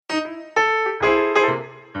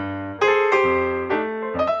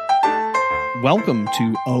welcome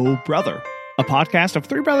to Oh Brother, a podcast of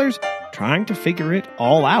three brothers trying to figure it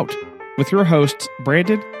all out, with your hosts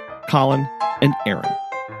Brandon, Colin, and Aaron.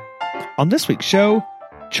 On this week's show,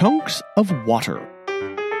 Chunks of Water.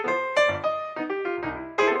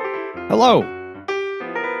 Hello.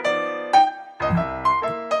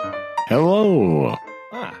 Hello.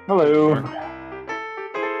 Hello.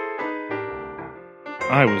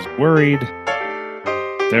 I was worried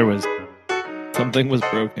something was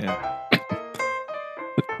broken.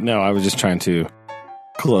 No, I was just trying to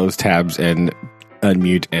close tabs and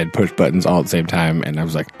unmute and push buttons all at the same time, and I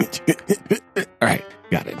was like, all right,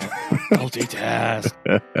 got it. Multitask.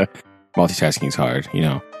 Multitasking's hard, you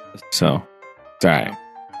know. So, it's all right.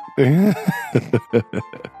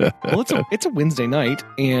 Well, it's a Wednesday night,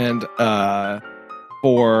 and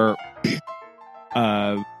for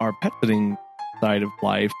our pet sitting side of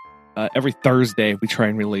life, every Thursday we try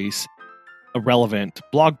and release a relevant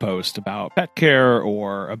blog post about pet care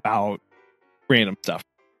or about random stuff.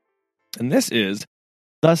 And this is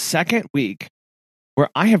the second week where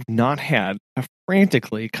I have not had to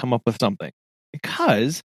frantically come up with something,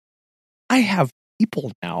 because I have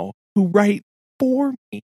people now who write for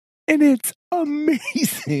me, and it's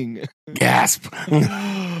amazing. Gasp.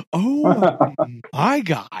 Oh my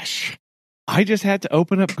gosh. I just had to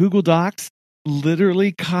open up Google Docs,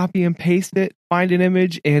 literally copy and paste it, find an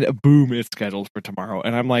image, and boom, it's scheduled for tomorrow.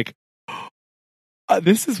 And I'm like,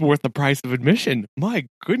 this is worth the price of admission. My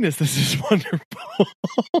goodness, this is wonderful.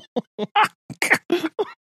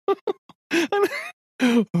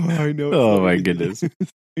 I know. Oh my goodness.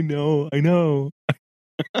 I know.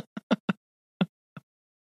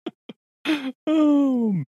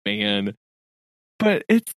 Oh man. But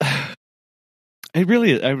it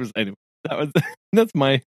really is. That's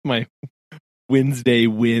my Wednesday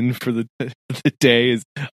win for the day, is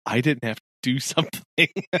I didn't have to do something. I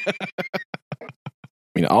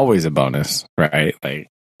mean, always a bonus, right? Like,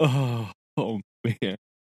 oh man,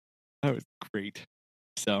 that was great.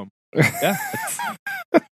 So yeah,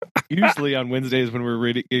 usually on Wednesdays when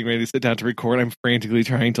we're getting ready to sit down to record, I'm frantically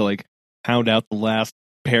trying to like pound out the last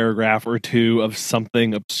paragraph or two of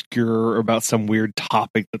something obscure about some weird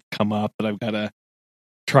topic that's come up that I've got to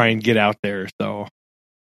try and get out there. So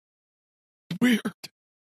weird.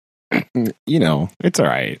 you know, it's all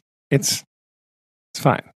right. It's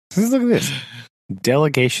fine. Look at this.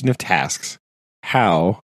 Delegation of tasks.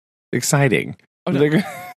 How exciting. Oh, no.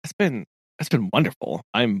 It's been wonderful.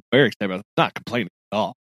 I'm very excited about it. Not complaining at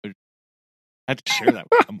all. I had to share that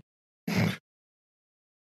with them.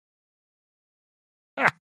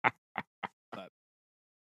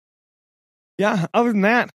 Yeah, other than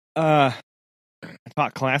that, I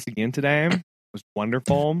taught class again today. It was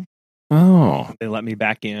wonderful. Oh. They let me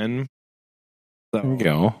back in. So, There you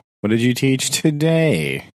go. What did you teach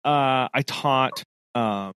today? I taught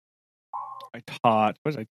what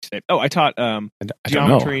did I say? Oh, I taught I don't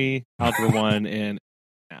geometry, algebra 1, and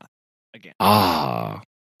math again.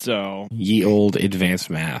 So ye old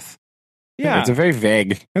advanced math. yeah, It's a very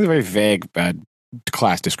vague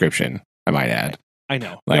class description, I might add. I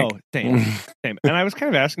know. Like, No, same. And I was kind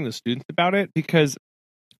of asking the students about it, because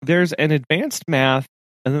there's an advanced math,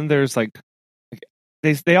 and then there's like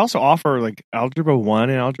they also offer like algebra 1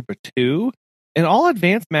 and algebra 2, and all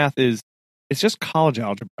advanced math it's just college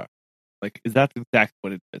algebra. Like, that's exactly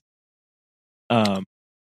what it is.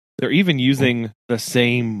 They're even using the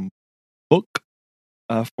same book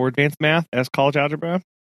for advanced math as college algebra.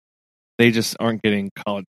 They just aren't getting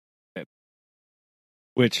college credit,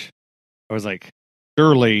 which I was like,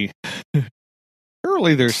 surely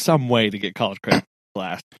there's some way to get college credit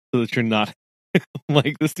class so that you're not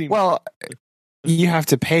like this team. Well, you have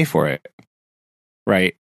to pay for it,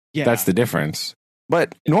 right? Yeah, That's the difference.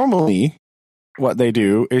 But normally, what they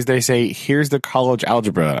do is they say, here's the college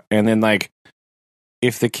algebra. And then, like,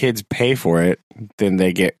 if the kids pay for it, then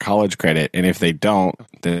they get college credit. And if they don't,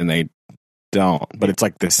 then they don't. But it's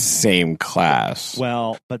like the same class.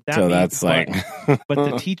 Well, but that so means, that's like. but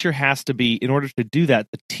the teacher has to be, in order to do that,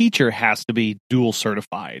 the teacher has to be dual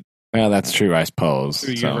certified. Well, that's true, I suppose.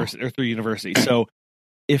 Through university. So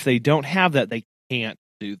if they don't have that, they can't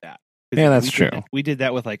do that. Yeah, that's true. We did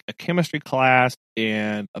that with like a chemistry class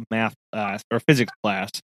and a math class or a physics class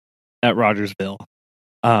at Rogersville.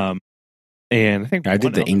 And I think I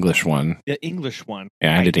did the English one. The English one.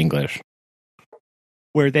 Yeah, I did English.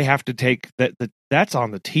 Where they have to take that. That's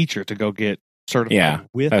on the teacher to go get certified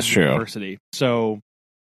with that's the true. university. So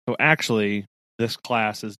actually, this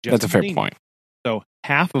class is just. That's a fair point. So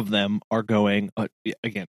half of them are going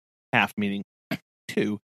again. Half meaning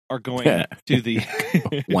 2 are going to the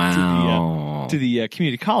wow to the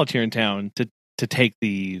community college here in town to to take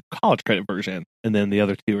the college credit version, and then the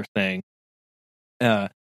other two are saying,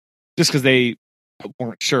 just because they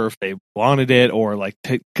weren't sure if they wanted it or like,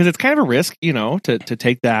 because it's kind of a risk, to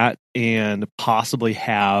take that and possibly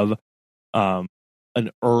have an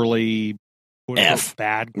early F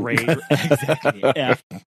bad grade, exactly F.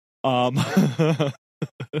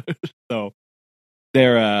 So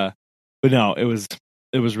they're, but no, it was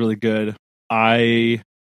really good. I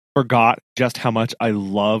forgot just how much I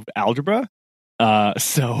loved algebra.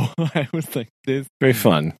 So I was like, this very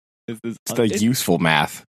fun. This is it's the useful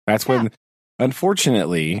math. That's when,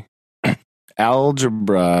 unfortunately,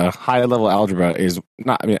 algebra, high level algebra is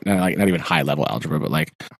not even high level algebra, but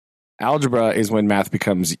like algebra is when math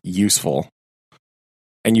becomes useful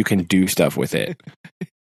and you can do stuff with it.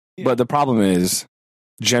 Yeah. But the problem is,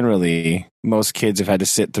 generally, most kids have had to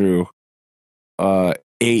sit through 8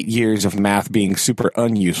 years of math being super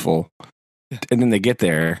unuseful, and then they get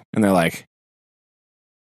there and they're like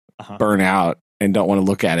burn out and don't want to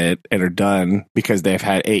look at it and are done because they've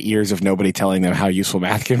had 8 years of nobody telling them how useful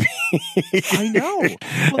math can be. I know.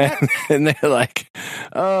 Well, and they're like,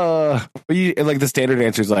 like the standard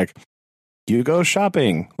answer is like, you go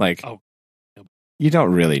shopping. Like, you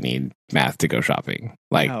don't really need math to go shopping.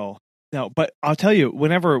 Like, no, but I'll tell you,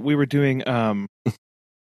 whenever we were doing,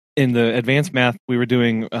 in the advanced math, we were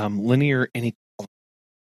doing linear inequality.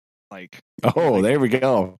 Like, there we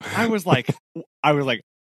go. I was like,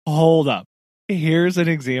 hold up. Here's an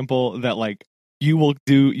example that like you will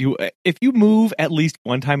do. If you move at least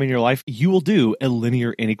one time in your life, you will do a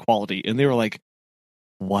linear inequality. And they were like,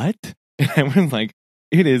 what? And I was like,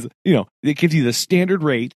 it is, it gives you the standard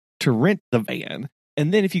rate to rent the van.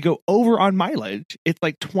 And then if you go over on mileage, it's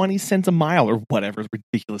like 20 cents a mile or whatever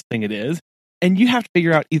ridiculous thing it is. And you have to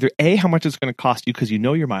figure out either A, how much it's going to cost you because you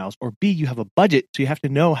know your miles, or B, you have a budget. So you have to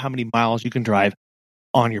know how many miles you can drive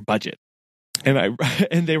on your budget.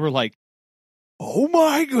 And they were like, oh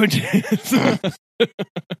my goodness.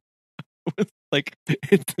 Like,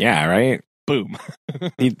 yeah, right? Boom.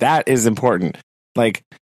 That is important. Like,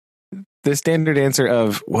 the standard answer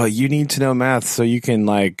of, well, you need to know math so you can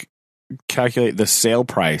like calculate the sale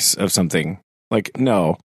price of something. Like,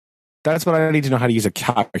 no, that's what I need to know how to use a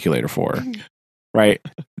calculator for, right?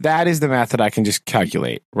 That is the math that I can just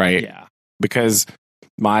calculate, right? Yeah. Because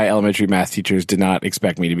my elementary math teachers did not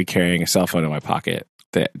expect me to be carrying a cell phone in my pocket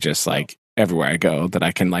that just like everywhere I go that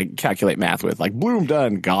I can like calculate math with. Like, boom,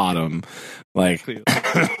 done, got them. Like,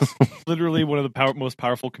 literally one of the most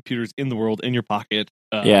powerful computers in the world in your pocket.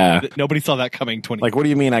 Yeah. Nobody saw that coming 20 Like, what do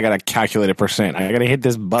you mean I got to calculate a percent? I got to hit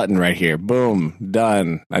this button right here. Boom,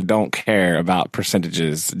 done. I don't care about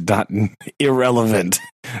percentages. Done. Irrelevant.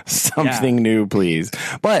 Something new, please.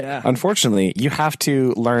 But unfortunately, you have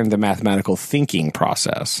to learn the mathematical thinking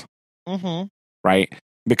process. Mm-hmm. Right?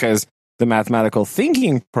 Because the mathematical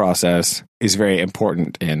thinking process is very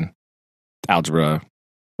important in algebra,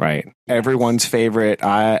 right? Yes. Everyone's favorite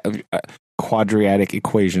quadratic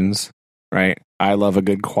equations, right? I love a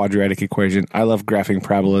good quadratic equation. I love graphing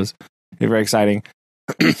parabolas. They're very exciting.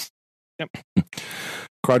 Yep.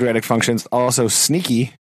 Quadratic functions also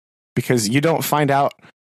sneaky because you don't find out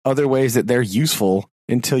other ways that they're useful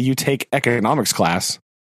until you take economics class.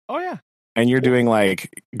 Oh, yeah. And you're doing like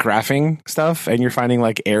graphing stuff and you're finding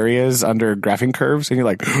like areas under graphing curves and you're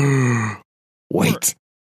like, wait,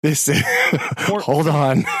 hold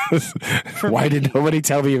on. Why did nobody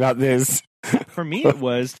tell me about this? For me, it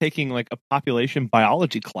was taking like a population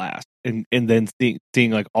biology class and then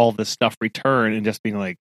seeing like all this stuff return and just being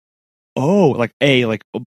like, oh, like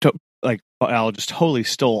biologists totally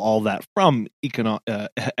stole all that from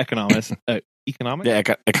economists. Economics?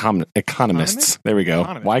 Yeah, economists. There we go.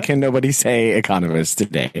 Economists. Why can nobody say economists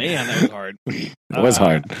today? Man, that was hard. It was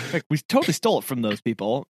hard. Like, we totally stole it from those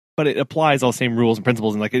people, but it applies all the same rules and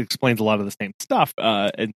principles, and like it explains a lot of the same stuff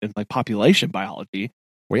in like population biology.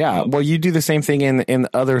 Well, yeah. Well, you do the same thing in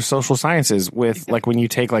other social sciences with like when you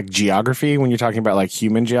take like geography, when you're talking about like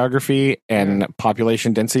human geography and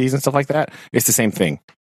population densities and stuff like that. It's the same thing.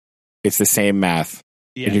 It's the same math.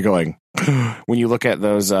 Yeah. And you're going, when you look at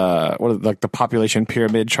those like the population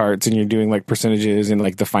pyramid charts and you're doing like percentages and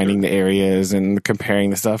like defining the areas and comparing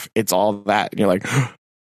the stuff, it's all that. And you're like,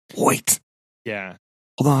 wait. Yeah.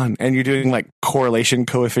 Hold on. And you're doing like correlation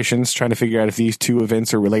coefficients, trying to figure out if these two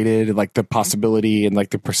events are related, and like the possibility and like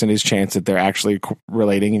the percentage chance that they're actually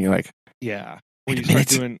relating. And you're like, yeah. When you start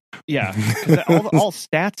doing, all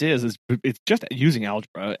stats is it's just using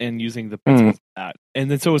algebra and using the principles of that.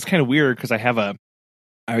 And then so it's kind of weird because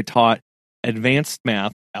I taught advanced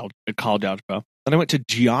math, college algebra, then I went to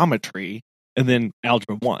geometry and then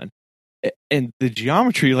algebra 1. And the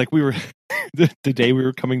geometry, like we were, the day we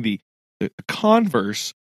were coming the the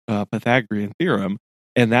converse Pythagorean theorem,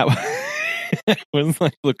 and that was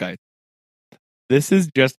like, look, guys, this is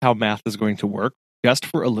just how math is going to work, just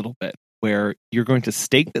for a little bit, where you're going to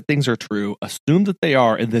state that things are true, assume that they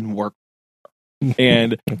are, and then work.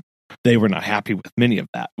 And they were not happy with many of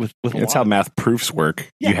that. With That's how math proofs work.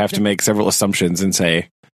 Yeah, you have to make several assumptions and say,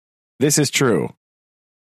 this is true.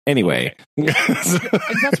 Anyway. And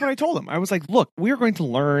that's what I told them. I was like, look, we're going to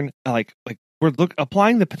learn, we're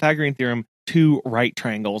applying the Pythagorean theorem to right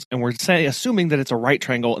triangles, and we're assuming that it's a right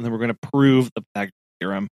triangle, and then we're going to prove the Pythagorean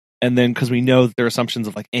theorem. And then, because we know that there are assumptions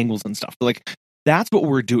of like angles and stuff. Like, that's what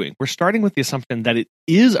we're doing. We're starting with the assumption that it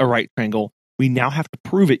is a right triangle. We now have to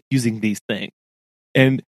prove it using these things.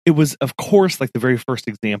 And it was, of course, like the very first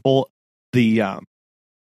example, the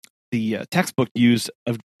textbook used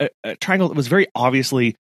a triangle that was very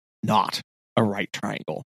obviously not a right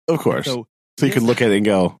triangle. Of course. So you could look at it and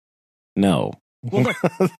go, no. Well, look,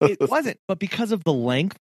 it wasn't, but because of the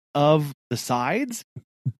length of the sides,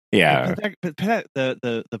 yeah,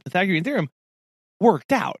 the Pythagorean theorem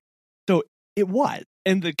worked out. So it was,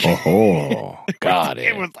 and the got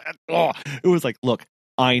it. It was like, look,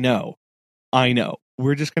 I know.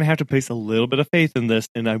 We're just going to have to place a little bit of faith in this,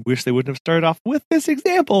 and I wish they wouldn't have started off with this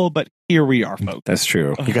example, but here we are, folks. That's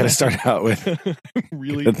true. You got to start out with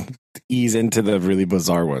really ease into the really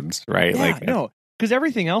bizarre ones, right? Yeah, no, because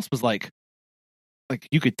everything else was like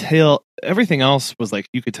you could tell. Everything else was like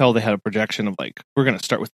you could tell they had a projection of like, we're going to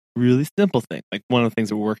start with really simple thing. Like, one of the things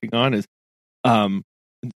that we're working on is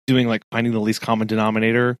doing like finding the least common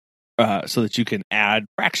denominator so that you can add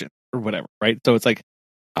fraction or whatever, right? So it's like,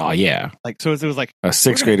 oh yeah, like, so it was like a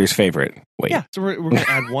sixth grader's favorite. Wait, yeah, so we're going to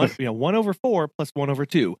add 1/4 plus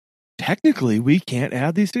 1/2. Technically, we can't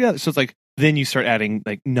add these together. So it's like, then you start adding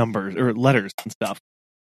like numbers or letters and stuff,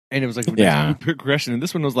 and it was like progression. And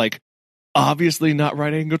this one was like, obviously not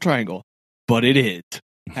right angle triangle, but it is.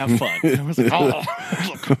 Have fun. And I was like, oh,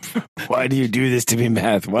 why do you do this to me,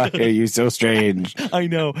 math? Why are you so strange? I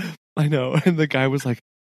know. And the guy was like,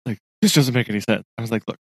 this doesn't make any sense. I was like,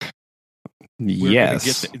 look.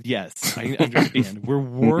 Yes, I understand. We're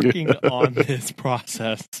working on this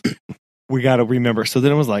process. We got to remember. So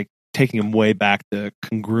then it was like taking him way back to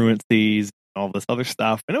congruencies and all this other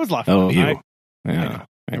stuff, and it was a lot of fun.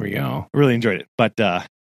 There we go. I really enjoyed it, but that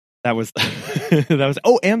was that was.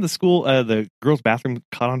 Oh, and the school, the girls' bathroom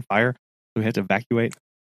caught on fire, so we had to evacuate.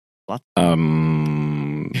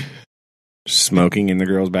 Smoking in the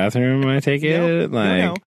girls' bathroom. I take it.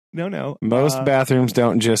 No. Most bathrooms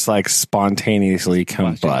don't just like spontaneously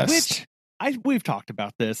combust. Which we've talked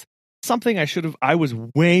about this. Something I was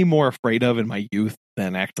way more afraid of in my youth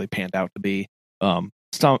than actually panned out to be.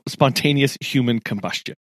 Spontaneous human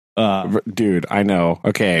combustion. Dude, I know.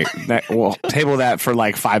 Okay, we'll table that for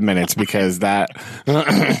like 5 minutes because that.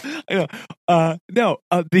 I know.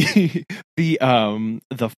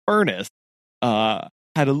 The furnace had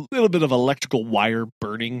a little bit of electrical wire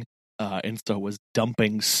burning. And so was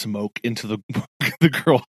dumping smoke into the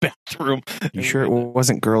girl bathroom. You sure it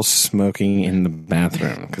wasn't girls smoking in the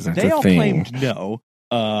bathroom? Because that's they all thing. claimed no.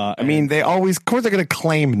 I mean, of course, they're going to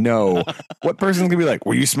claim no. What person's going to be like,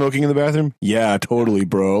 were you smoking in the bathroom? Yeah, totally,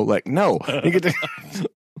 bro. Like, no.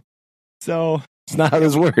 So it's not how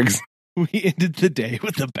this works. We ended the day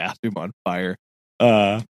with the bathroom on fire,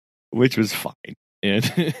 which was fine.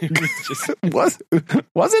 And it was just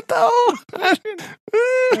was it though?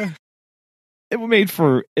 It made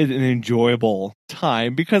for an enjoyable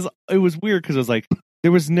time because it was weird because it was like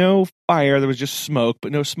there was no fire, there was just smoke,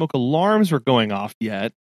 but no smoke alarms were going off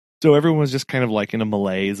yet. So everyone was just kind of like in a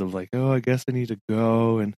malaise of like, oh, I guess I need to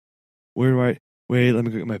go. And where do I wait? Let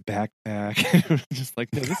me go get my backpack. Just like,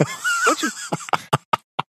 no, don't you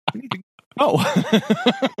need to go.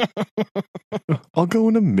 I'll go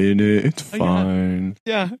in a minute. It's fine.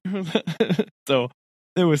 Yeah. So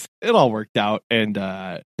it all worked out, and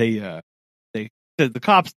the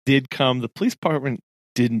cops did come. The police department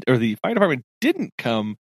didn't, or the fire department didn't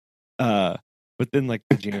come. But then like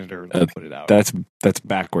the janitor put it out. That's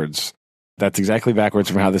backwards. That's exactly backwards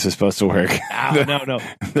from how this is supposed to work. No.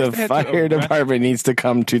 The fire department needs to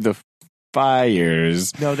come to the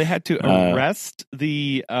fires. No, they had to arrest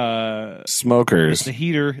the smokers, the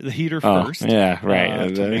heater first. Yeah,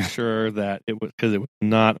 right. To make sure that it was, because it was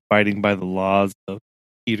not abiding by the laws of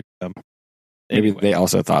heater. Maybe they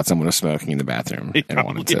also thought someone was smoking in the bathroom and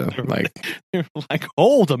wanted to they're like,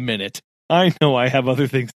 hold a minute. I know I have other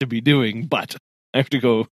things to be doing, but I have to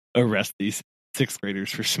go arrest these 6th graders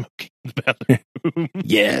for smoking in the bathroom.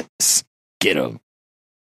 Yes, get them.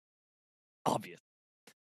 Obvious.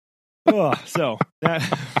 So that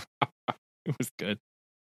it was good.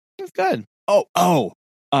 It was good. Oh,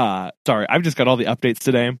 Sorry, I've just got all the updates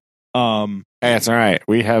today. Hey, it's all right.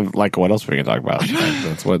 We have like what else we can talk about?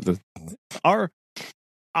 That's what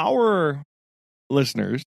our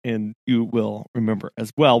listeners, and you will remember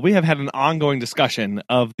as well, we have had an ongoing discussion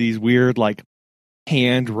of these weird like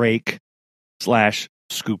hand rake /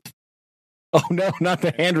 scoop. Oh no, not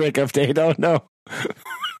the hand rake update. Oh no.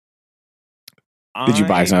 Did you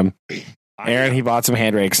buy some? Aaron, he bought some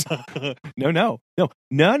hand rakes. No.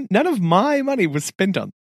 None of my money was spent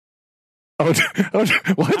on. Oh,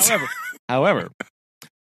 what? However,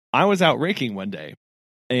 I was out raking one day,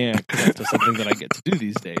 and that's just something that I get to do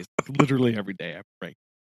these days. Literally every day I rake.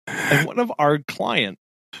 And one of our clients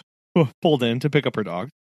pulled in to pick up her dog,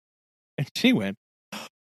 and she went,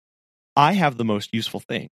 "I have the most useful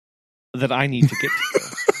thing that I need to get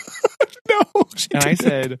to." No. And I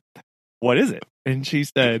said, "What is it?" And she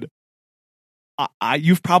said,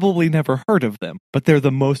 "You've probably never heard of them, but they're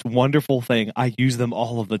the most wonderful thing. I use them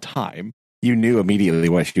all of the time." You knew immediately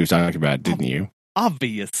what she was talking about, didn't you?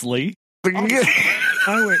 Obviously.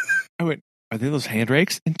 I went, "Are they those hand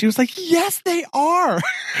rakes?" And she was like, "Yes, they are."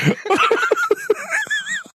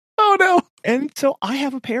 Oh no. And so I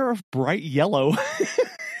have a pair of bright yellow.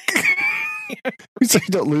 So you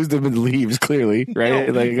don't lose them in the leaves, clearly, right?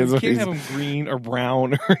 No, like you can't have them green or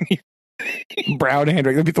brown or anything. Brown hand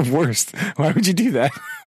rake. That'd be the worst. Why would you do that?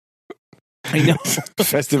 I know.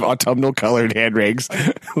 Festive autumnal colored hand rakes.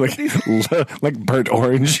 like burnt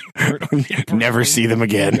orange. Never see them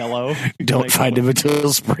again. Yellow. Don't find them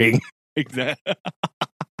until spring. Exactly.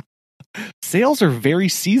 Sales are very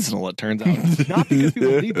seasonal, it turns out. Not because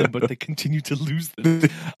people need them, but they continue to lose them.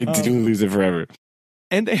 Continue to lose it forever.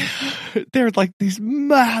 And they're like these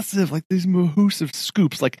massive, like these mahoosive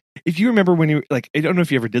scoops. Like if you remember when you like, I don't know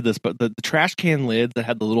if you ever did this, but the trash can lids that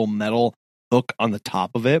had the little metal hook on the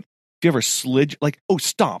top of it. If you ever slid, like,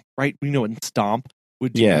 Stomp, right? We know what Stomp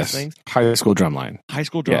would do these things. High school drumline. High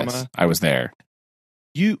school drama. Yes, I was there.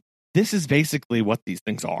 This is basically what these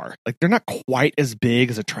things are. Like they're not quite as big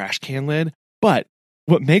as a trash can lid, but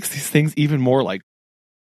what makes these things even more like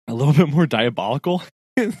a little bit more diabolical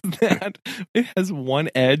is that it has one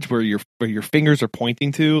edge where your fingers are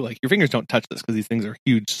pointing to. Like your fingers don't touch this because these things are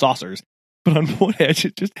huge saucers. But on one edge,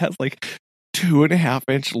 it just has like 2.5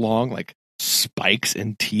 inch long like spikes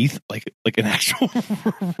and teeth, like an actual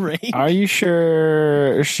rake. Are you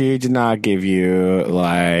sure she did not give you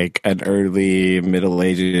like an early Middle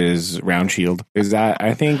Ages round shield?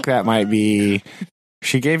 I think that might be.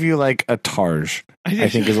 She gave you like a targe. I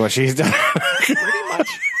think is what she's done. Pretty much.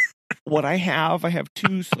 What I have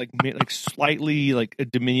two like slightly like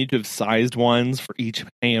diminutive sized ones for each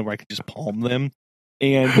hand where I can just palm them.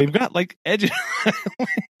 And they've got like edges.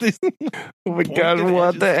 Oh my god,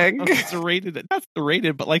 what the heck? Not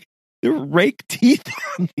serrated, but like they're rake teeth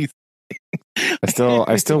on these things.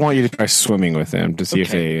 I still want you to try swimming with them to see if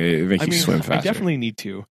they make you swim faster. I definitely need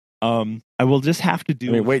to. I will just have to do.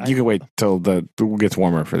 You can wait till the gets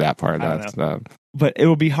warmer for that part. But it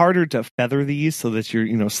will be harder to feather these so that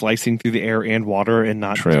you're slicing through the air and water and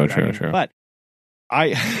not true. But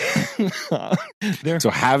so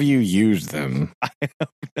have you used them?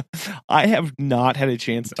 I have not had a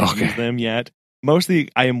chance to use them yet. Mostly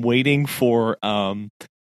I am waiting for my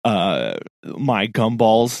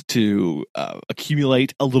gumballs to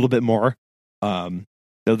accumulate a little bit more so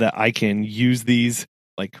that I can use these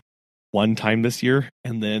like one time this year,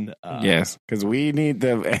 and then yes, because we need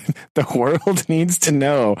the world needs to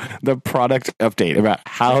know the product update about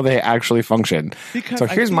how they actually function. Because so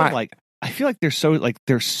here's I feel like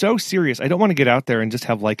they're so serious. I don't want to get out there and just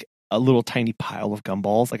have like a little tiny pile of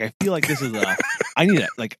gumballs. Like I feel like this is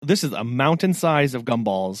this is a mountain size of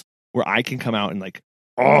gumballs where I can come out and like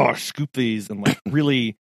scoop these and like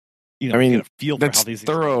really get a feel for how these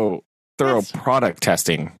thorough product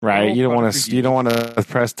testing, right? You don't want to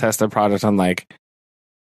press test a product on like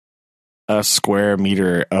a square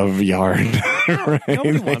meter of yard. Right?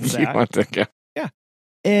 Nobody wants that.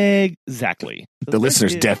 Exactly. The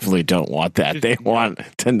listeners definitely don't want that. They want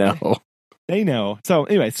to know. They know. So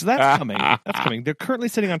anyway, so that's coming. That's coming. They're currently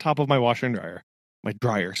sitting on top of my washer and dryer. My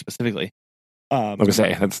dryer specifically. I was going to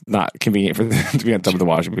say, that's not convenient for them to be on top of the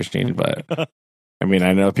washing machine, but I mean,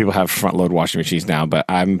 I know people have front load washing machines now, but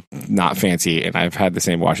I'm not fancy and I've had the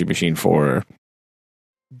same washing machine for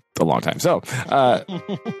a long time. So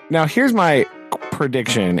now here's my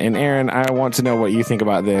prediction. And Aaron, I want to know what you think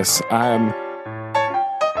about this.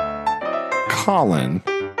 Colin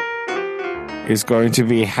is going to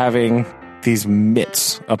be having these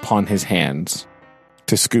mitts upon his hands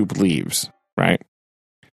to scoop leaves, right?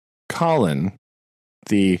 Colin,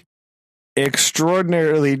 the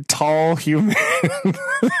extraordinarily tall human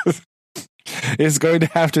is going to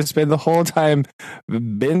have to spend the whole time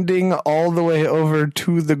bending all the way over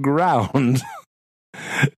to the ground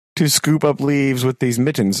to scoop up leaves with these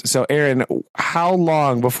mittens. So, Aaron, how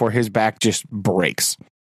long before his back just breaks?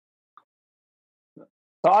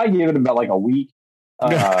 So I gave it about like a week.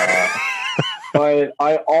 But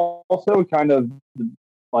I also kind of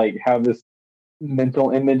like have this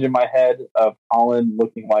mental image in my head of Colin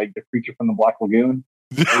looking like the creature from the Black Lagoon.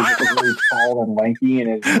 He's just like really tall and lanky, and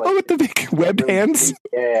it's like, with the big web hands.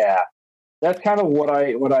 Yeah, that's kind of what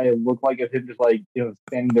I look like of him, just like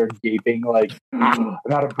standing there gaping, like I'm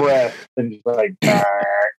out of breath, and just like.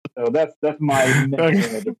 So that's my mental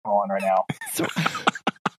image of Colin right now.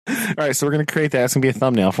 All right, so we're going to create that. It's going to be a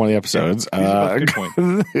thumbnail for one of the episodes. Good point.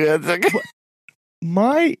 Yeah, it's okay.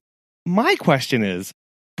 My question is,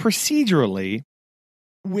 procedurally,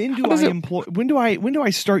 when do I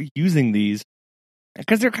start using these?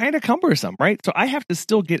 Because they're kind of cumbersome, right? So I have to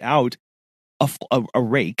still get out a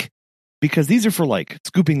rake, because these are for like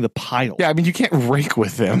scooping the pile. Yeah, I mean, you can't rake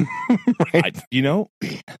with them, right?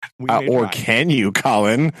 Or can you,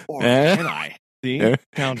 Colin? Or can I? See?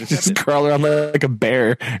 Just crawl around like a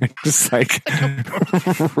bear, just like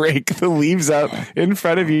rake the leaves up in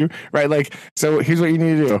front of you, right? Like, so here's what you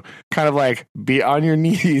need to do: kind of like be on your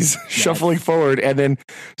knees, shuffling forward, and then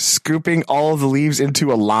scooping all of the leaves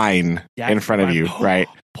into a line in front of you, right?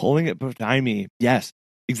 Pulling it behind me. Yes,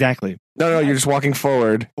 exactly. No, you're just walking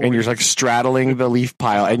forward and you're just like straddling the leaf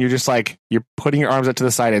pile, and you're just like you're putting your arms up to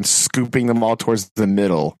the side and scooping them all towards the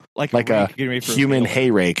middle, like a human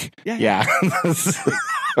hay rake. Yeah.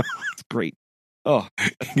 It's great. Oh,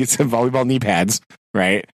 get some volleyball knee pads,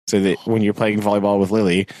 right? So that when you're playing volleyball with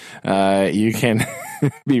Lily, you can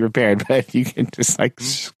be prepared, but you can just like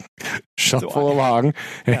shuffle along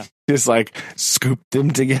and just like scoop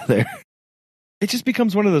them together. It just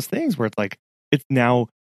becomes one of those things where it's like it's now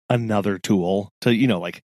another tool to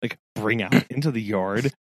like bring out into the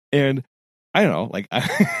yard. And I don't know, like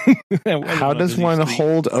how does one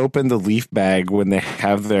hold open the leaf bag when they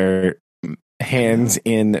have their hands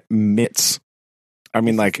in mitts? I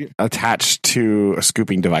mean, like attached to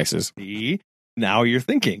scooping devices. See, now you're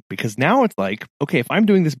thinking, because now it's like, okay, if I'm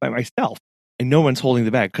doing this by myself and no one's holding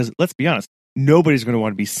the bag, because let's be honest, nobody's going to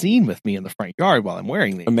want to be seen with me in the front yard while I'm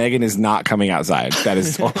wearing these. Megan is not coming outside. That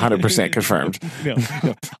is 100% confirmed. No.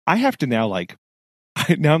 I have to now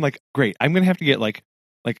now I'm like, great. I'm going to have to get like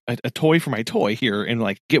a toy for my toy here, and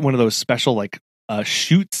like get one of those special like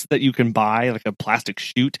chutes that you can buy, like a plastic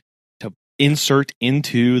chute to insert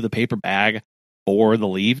into the paper bag for the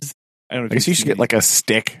leaves. I don't know. I guess you should get like a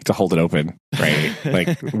stick to hold it open, right?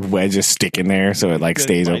 Like wedge a stick in there so it like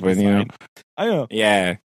stays open. I know.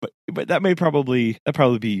 Yeah. But that probably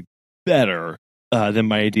be better than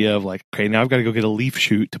my idea of like, okay, now I've got to go get a leaf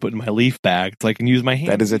chute to put in my leaf bag so I can use my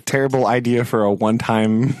hand. That is a terrible idea for a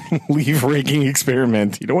one-time leaf raking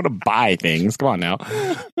experiment. You don't want to buy things. Come on now.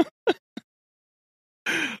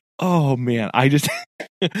 Oh man, I just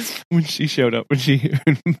when she showed up,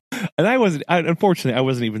 and unfortunately I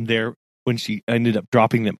wasn't even there when she ended up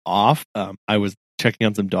dropping them off. I was checking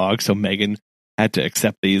on some dogs, so Megan had to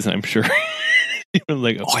accept these, and I'm sure.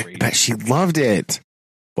 Like, I bet she loved it.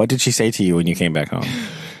 What did she say to you when you came back home?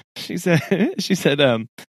 She said,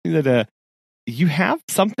 you have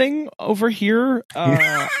something over here.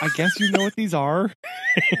 I guess you know what these are.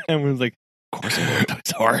 And I was like, of course I know what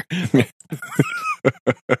those are.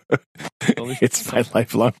 It's my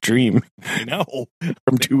lifelong dream. I know.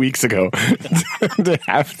 From 2 weeks ago to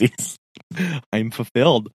have these. I'm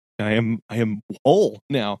fulfilled. I am whole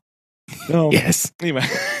now. So, yes. Anyway,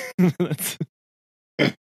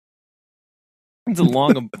 it's a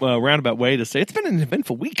long roundabout way to say it's been an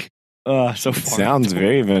eventful week so far. Sounds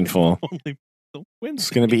very eventful. It's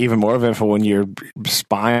going to be even more eventful when your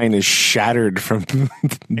spine is shattered from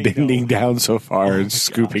bending down so far and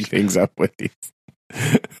scooping things up with these.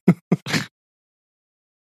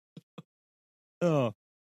 Oh.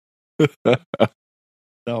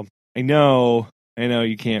 So I know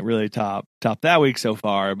you can't really top that week so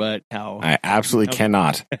far, but I absolutely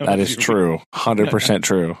cannot. That is true. 100%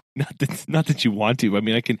 true. Not that you want to. I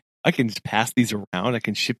mean, I can just pass these around. I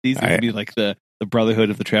can ship these. It could be like the Brotherhood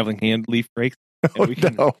of the Traveling Hand leaf rakes. And we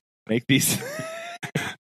can make these.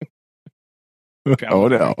 Oh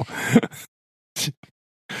no.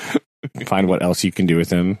 Find what else you can do with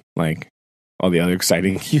them, like all the other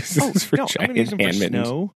exciting uses for giant hand mittens.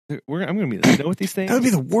 Snow. I'm going to be in the snow with these things. That would be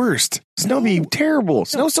the worst. Snow would be terrible.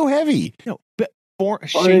 Snow's so heavy. No, but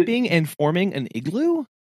shaping and forming an igloo?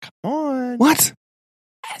 Come on. What?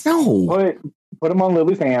 No. Put them on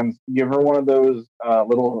Lily's hands. Give her one of those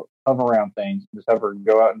little hover around things. Just have her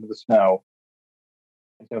go out into the snow.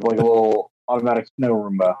 Have like a little automatic snow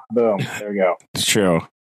Roomba. Boom. There we go. It's true.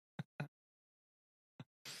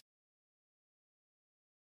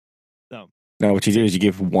 So. Now, what you do is you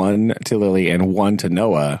give one to Lily and one to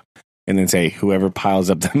Noah, and then say, whoever piles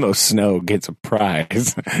up the most snow gets a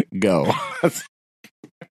prize. Go.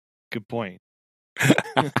 Good point.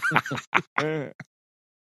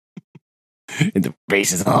 And the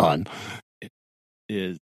race is on.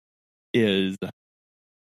 Is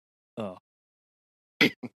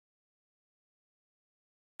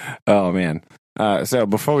Oh, man. So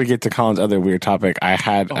before we get to Colin's other weird topic, I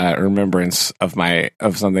had remembrance of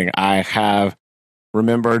something. I have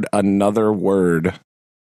remembered another word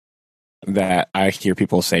that I hear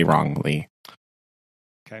people say wrongly.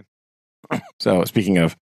 Okay. So speaking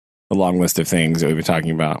of the long list of things that we've been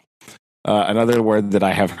talking about, another word that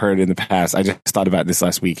I have heard in the past, I just thought about this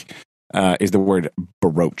last week, is the word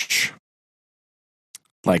brooch.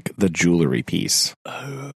 Like the jewelry piece.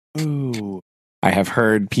 Ooh. I have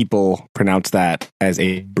heard people pronounce that as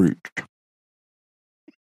a brooch.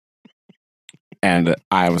 And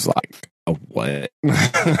I was like, a what?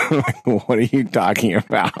 What are you talking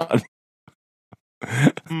about?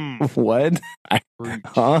 What?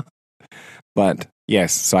 Huh? But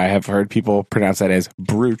yes, so I have heard people pronounce that as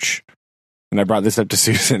brooch. And I brought this up to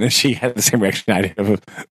Susan and she had the same reaction I did of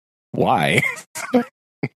why?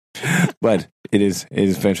 But it is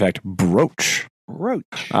in fact brooch.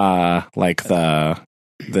 Brooch. Like the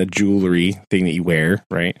jewelry thing that you wear,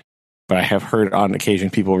 right? But I have heard on occasion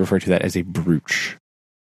people refer to that as a brooch.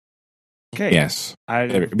 Okay. Yes.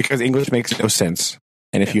 Because English makes no sense.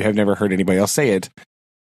 And if you have never heard anybody else say it,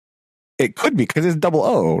 it could be because it's double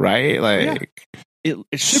O, right? Like it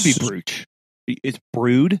should be brooch. It's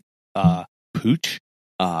brood, pooch,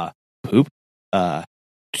 poop,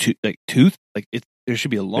 like tooth. Like there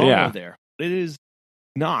should be a long O there. It is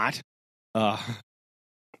not.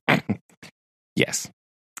 Yes.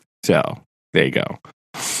 So there you go.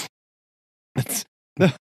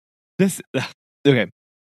 This okay.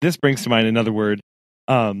 This brings to mind another word.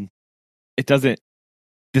 It doesn't.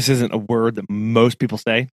 This isn't a word that most people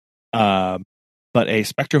say. But a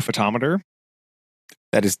spectrophotometer.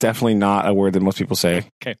 That is definitely not a word that most people say.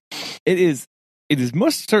 Okay. It is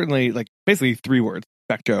most certainly like basically three words: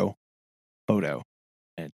 spectro, photo,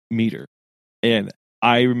 and meter. And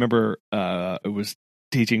I remember it was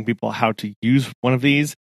teaching people how to use one of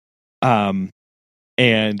these. And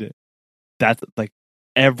that's like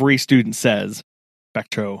every student says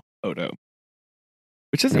spectro photo,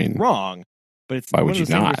 which isn't wrong, but it's why would you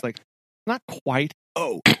not? It's like not quite.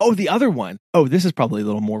 Oh, the other one. Oh, this is probably a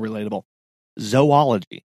little more relatable.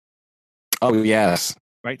 Zoology. Oh yes,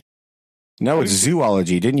 right. No, it's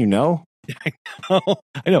zoology. Didn't you know? I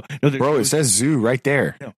know. No, bro, it says zoo right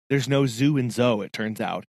there. No, there's no zoo in Zoe. It turns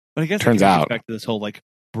out, but I guess turns out back to this whole like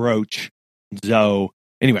brooch, Zoe.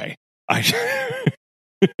 Anyway, that's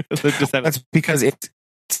because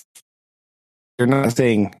you're not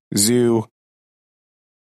saying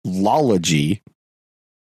zoology,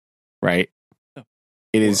 right? Oh.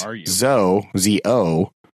 It is zo,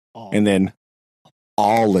 Z-O, and then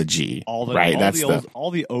ology, right? That's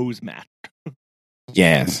all the O's match.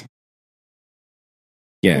 Yes.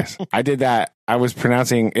 Yes. I did that. I was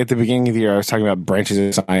pronouncing at the beginning of the year, I was talking about branches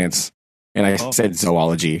of science, and I said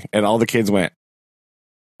zoology, and all the kids went,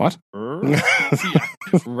 what?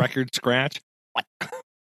 Record scratch. What?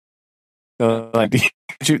 Like, they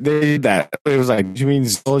did that. It was like, do you mean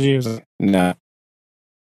zoology? I was like, no,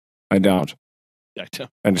 I don't.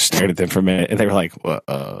 I just stared at them for a minute, and they were like, what?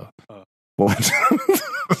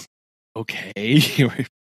 Okay.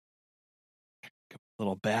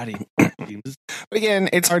 Little baddie. Again,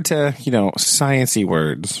 it's hard to, sciencey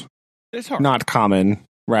words. It's hard. Not common,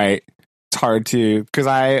 right? It's hard to, because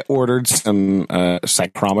I ordered some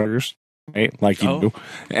psychrometers, right? Like you do.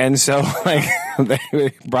 And so, like,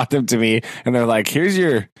 they brought them to me, and they're like, here's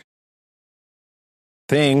your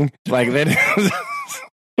thing. Like, that.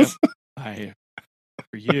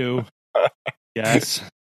 For you. Yes.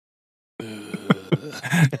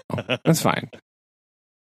 That's fine.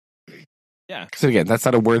 Yeah. So again, that's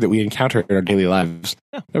not a word that we encounter in our daily lives.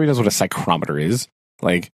 No. Nobody knows what a psychrometer is.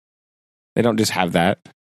 Like, they don't just have that.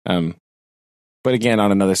 But again,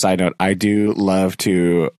 on another side note, I do love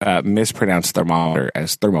to mispronounce thermometer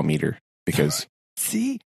as thermometer because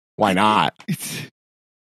see, why not?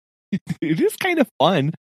 It is kind of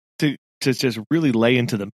fun to just really lay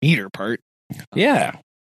into the meter part. Yeah,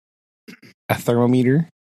 a thermometer.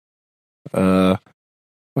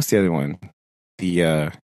 What's the other one?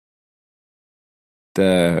 The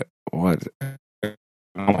what?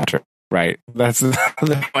 Chronometer, right? That's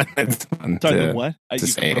the one that's fun Sorry, what? to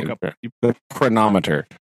say. The chronometer,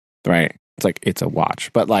 right? It's like it's a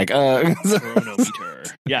watch, but like Chronometer.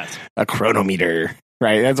 Yes. a chronometer.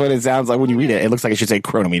 Right, that's what it sounds like when you read it. It looks like it should say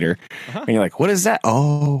chronometer, and you're like, "What is that?"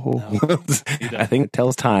 Oh, I think it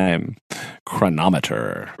tells time.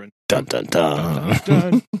 Chronometer. Dun dun dun.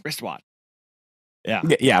 Dun. Wristwatch. Yeah.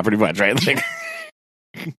 Yeah, pretty much, right? Like,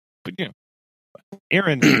 But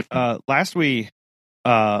Aaron, last we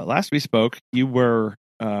spoke, you were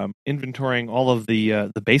inventorying all of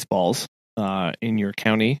the baseballs in your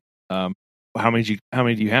county. How many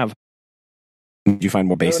do you have? you find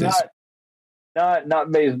more bases. So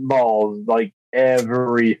not baseballs, like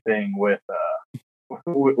everything with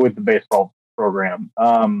the baseball program.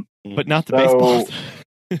 But not the So- baseballs.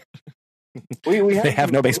 We They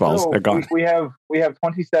have no baseballs. They're gone. We have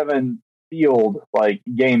 27 field like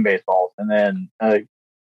game baseballs, and then a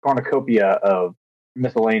cornucopia of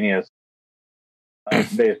miscellaneous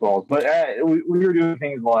baseballs. But we were doing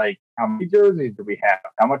things like how many jerseys do we have?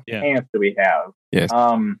 How much pants do we have? Yes.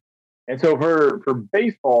 And so for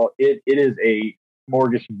baseball, it is a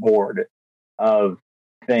smorgasbord of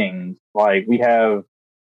things. Like we have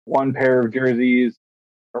one pair of jerseys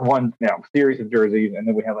or one series of jerseys, and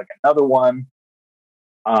then we have like another one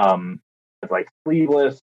that's like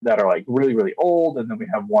sleeveless that are like really, really old, and then we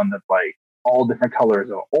have one that's like all different colors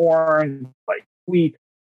of orange, like sweet.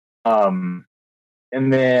 And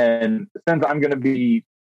then since I'm going to be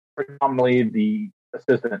predominantly the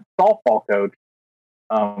assistant softball coach,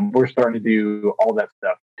 we're starting to do all that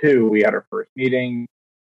stuff too. We had our first meeting.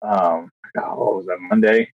 What was that,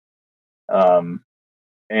 Monday?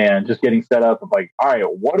 And just getting set up of like, all right,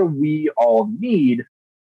 what do we all need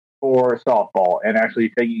for softball? And actually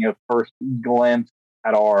taking a first glimpse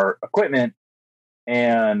at our equipment.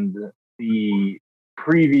 And the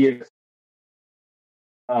previous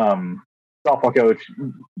softball coach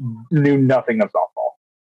knew nothing of softball.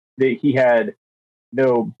 He had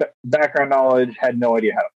no background knowledge, had no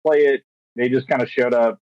idea how to play it. They just kind of showed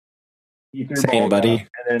up. He threw Same, balls buddy. up,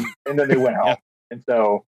 and then they went home. Yeah. And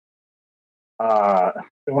so,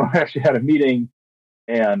 when we actually had a meeting,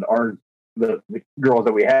 and the girls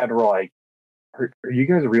that we had were like, "Are you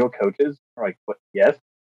guys real coaches?" We're like, "What? Yes,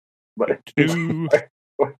 but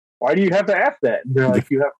why do you have to ask that?" And they're like,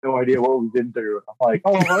 "You have no idea what we've been through." I'm like,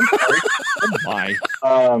 "Oh, I'm sorry." My.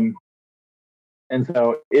 And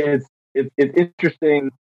so it's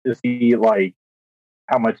interesting to see like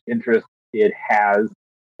how much interest it has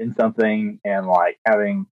in something, and like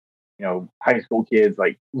having high school kids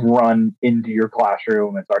like run into your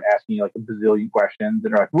classroom and start asking you like a bazillion questions,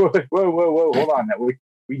 and they're like, whoa, hold on,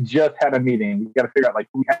 we just had a meeting. We got to figure out like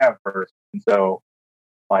who we have first. And so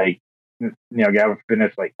like got to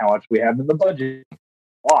finish like how much we have in the budget,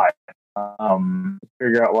 why,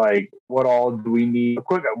 figure out like what all do we need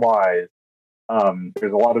equipment wise.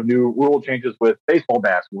 There's a lot of new rule changes with baseball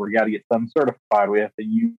bats where we got to get some certified. We have to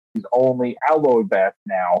use only alloy bats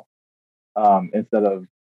now, instead of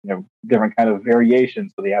different kind of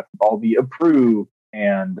variations. So they have to all be approved.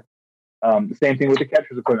 And the same thing with the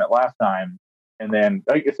catcher's equipment last time. And then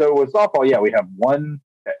so with softball, we have one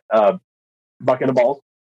bucket of balls,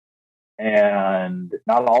 and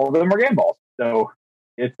not all of them are game balls. So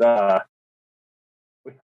it's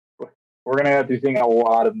we're going to have to sing a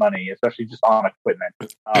lot of money, especially just on equipment.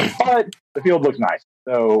 But the field looks nice,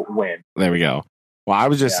 so win. There we go. Well, I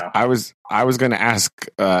was just I was going to ask.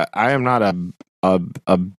 I am not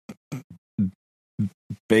a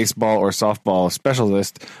baseball or softball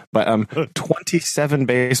specialist, but 27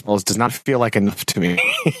 baseballs does not feel like enough to me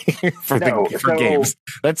for games.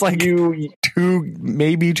 That's like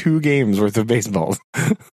maybe two games worth of baseballs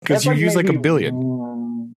because you use like a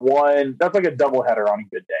billion. That's like a doubleheader on a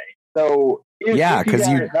good day. So because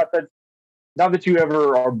not that you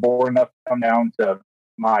ever are bored enough to come down to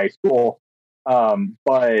my school,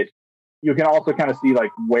 but you can also kind of see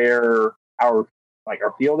like where our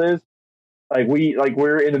field is. Like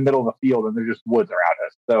we're in the middle of the field and there's just woods around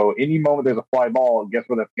us. So any moment there's a fly ball, guess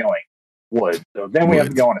where that's going? Woods. So then we have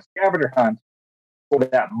to go on a scavenger hunt for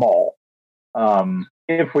that ball.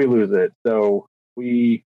 If we lose it, so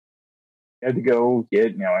we had to go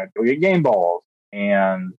get game balls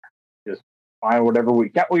and just find whatever we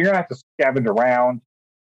got. Well, you're gonna have to scavenge around.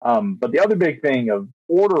 But the other big thing of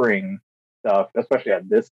ordering stuff, especially at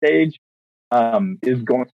this stage, is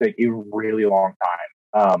going to take a really long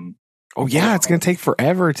time. It's going to take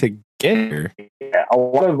forever to get here. Yeah, a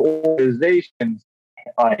lot of organizations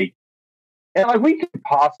we could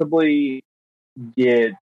possibly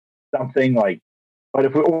get something but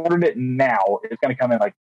if we ordered it now, it's going to come in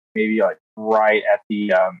maybe right at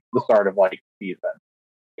the start of season.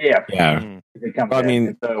 If it comes in. I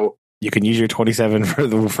mean, so You can use your 27 for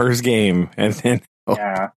the first game, and then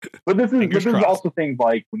Yeah, but this is also things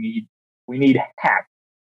like we need hats.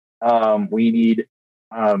 We need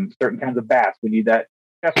certain kinds of bats. We need that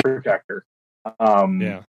chest protector.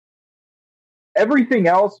 Yeah. Everything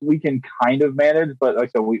else we can kind of manage, but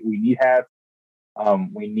like so, we need hats.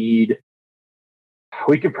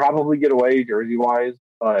 We could probably get away jersey wise,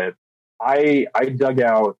 but I dug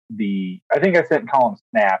out I think I sent Colin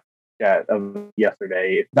snap of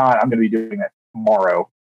yesterday. If not, I'm going to be doing that tomorrow.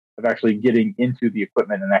 Of actually getting into the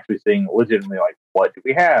equipment and actually seeing legitimately like what do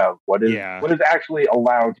we have, what is actually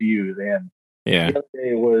allowed to use, and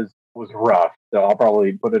yesterday was rough. So I'll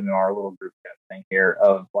probably put it in our little group chat thing here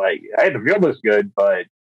of like, hey, the field looks good, but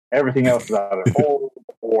everything else is either old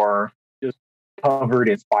or just covered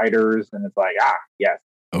in spiders, and it's like, yes.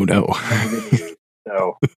 Oh no.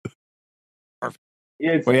 So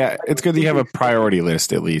it's good that you have a priority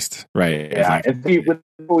list at least, right? Yeah, and see, with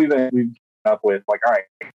we've come up with like, all right,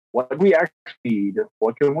 what do we actually need?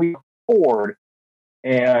 What can we afford?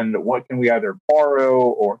 And what can we either borrow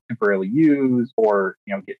or temporarily use, or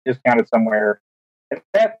get discounted somewhere? And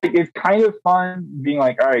that is kind of fun. Being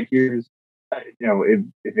like, all right, here's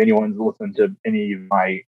if anyone's listened to any of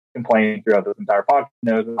my complaining throughout this entire podcast,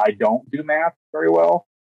 knows that I don't do math very well,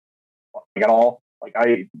 like at all. Like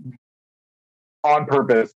I, on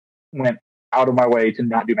purpose, went out of my way to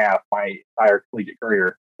not do math my entire collegiate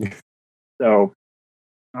career. So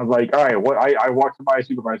I was like, all right, I walked to my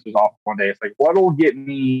supervisor's office one day. It's like, what'll get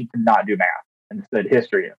me to not do math? And said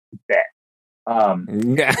history. Bet.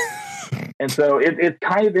 And so it's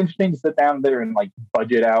kind of interesting to sit down there and like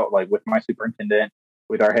budget out, like with my superintendent,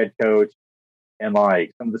 with our head coach, and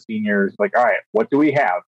like some of the seniors. Like, all right, what do we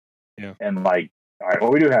have? Yeah. And like, all right,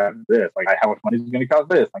 well, we do have this. Like, how much money is going to cost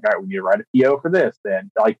this? Like, all right, we need to write a PO for this. And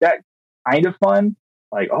like that kind of fun.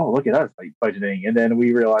 Like, oh, look at us, like budgeting. And then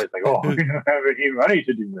we realized, like, oh, we don't have any money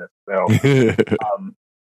to do this. So,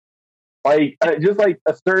 just like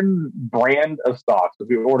a certain brand of stocks, if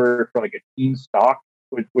we order for like a team stock,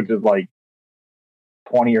 which is like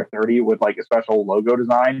 20 or 30 with like a special logo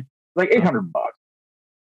design, it's like $800.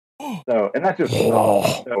 So, and that's just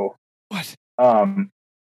stock. So, what?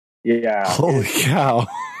 Yeah. Holy cow!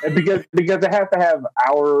 And because it has to have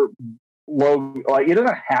our logo, like it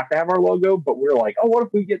doesn't have to have our logo, but we're like, oh, what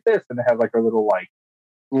if we get this and it has like our little like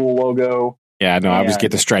school logo? Yeah, no, I just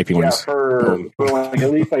get the stripy ones for like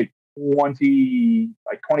at least like 20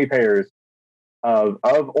 pairs of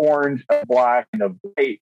orange, of black, and of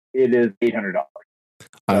white. It is $800.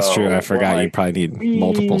 That's true. I forgot you probably need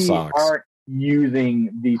multiple socks. We aren't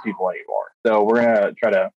using these people anymore, so we're gonna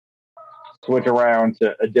try to switch around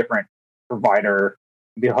to a different provider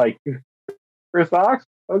and be like, for socks,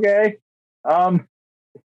 okay.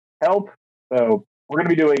 Help. So we're going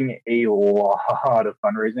to be doing a lot of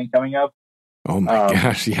fundraising coming up. Oh my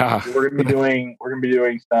gosh, yeah. We're going to be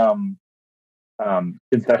doing some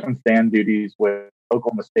concession stand duties with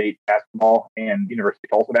Oklahoma State basketball and University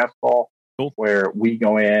of Tulsa basketball, where we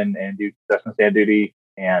go in and do concession stand duty,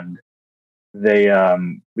 and they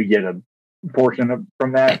we get a portion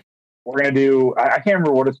from that. We're going to do, I can't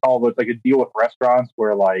remember what it's called, but it's like a deal with restaurants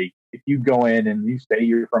where like if you go in and you say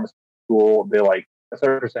you're from a school, they like a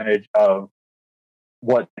certain percentage of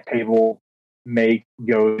what the table make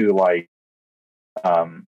go to like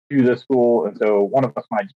to the school. And so one of us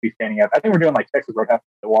might just be standing at, I think we're doing like Texas Roadhouse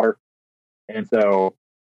in Stillwater. And so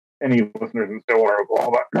any listeners in Stillwater,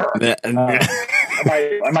 Oklahoma,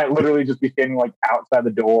 I might literally just be standing like outside the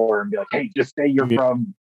door and be like, hey, just say you're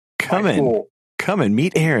from school. Come and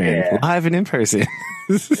meet Aaron live and in person.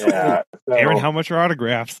 Yeah. So, Aaron, how much are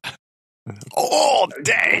autographs? Oh,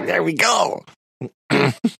 dang. There we go.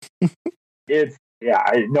 No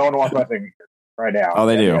one wants my signature right now. Oh,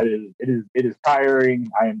 they do. It is tiring.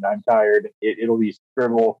 I'm tired. It'll be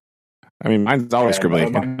scribble. I mean, mine's always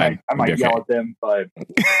scribbling. I might yell at them, but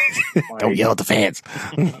don't yell at the fans.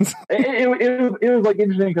 it was like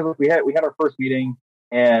interesting because we had our first meeting,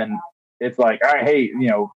 and it's like, all right, hey,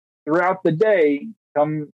 throughout the day,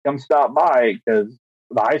 come stop by, because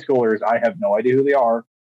the high schoolers, I have no idea who they are.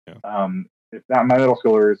 Yeah. It's not my middle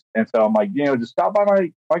schoolers, and so I'm like, just stop by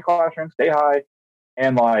my classroom, say hi,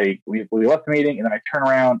 and like we left the meeting, and then I turn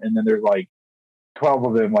around, and then there's like 12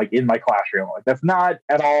 of them like in my classroom. Like that's not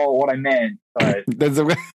at all what I meant, but that's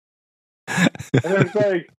and it's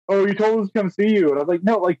like, oh, you told us to come see you, and I was like,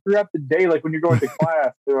 no, like throughout the day, like when you're going to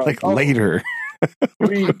class, they're like later.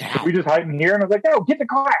 we just hide in here, and I was like, no, get to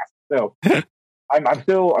class. So I'm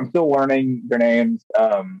still learning their names.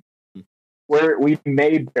 Where we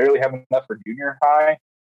may barely have enough for junior high.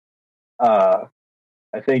 I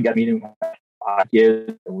think I'm meeting 5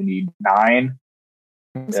 kids, and we need 9.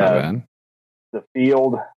 That's not bad. The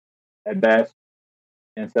field at best.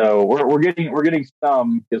 And so we're getting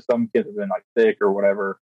some because some kids have been like sick or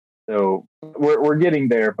whatever. So we're getting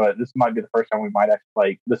there, but this might be the first time we might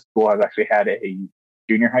actually the school has actually had a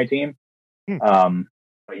junior high team.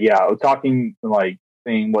 But yeah, talking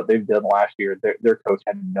seeing what they've done last year, their coach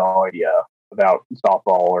had no idea about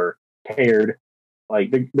softball or cared.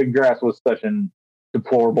 Like the grass was such in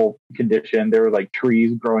deplorable condition. There were like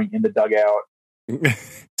trees growing in the dugout.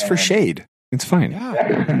 It's for shade. It's fine.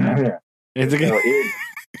 Yeah. It's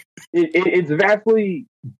vastly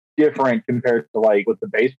different compared to what the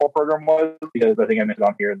baseball program was, because I think I mentioned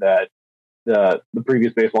on here that the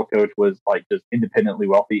previous baseball coach was just independently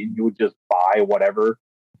wealthy and he would just buy whatever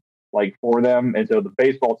for them. And so the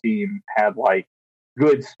baseball team had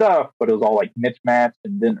good stuff, but it was all mismatched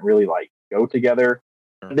and didn't really go together.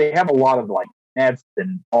 They have a lot of nets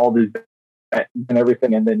and all these and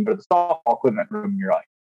everything, and then you go to the softball equipment room and you're like,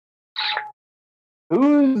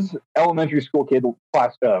 whose elementary school kid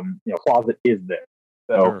closet is this?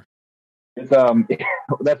 So it's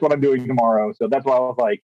that's what I'm doing tomorrow. So that's why I was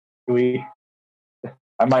like,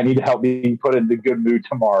 I might need to help me put in the good mood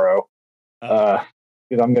tomorrow. Because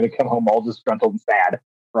I'm going to come home all disgruntled and sad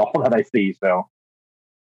for all that I see. So,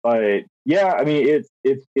 but yeah, I mean,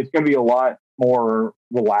 it's going to be a lot more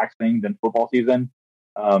relaxing than football season,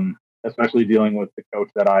 especially dealing with the coach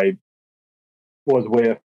that I was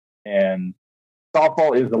with. And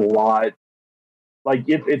softball is a lot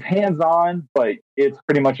it's hands on, but it's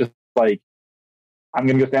pretty much just I'm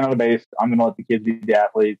going to go stand on the base. I'm going to let the kids be the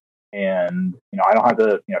athletes, and I don't have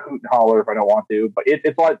to hoot and holler if I don't want to. But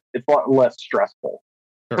it's a lot less stressful.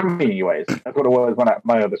 For me, anyways. That's what it was when at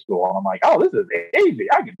my other school. And I'm like, oh, this is easy.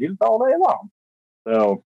 I can do this all day long.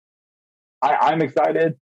 So I'm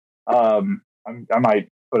excited. I might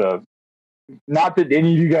put not that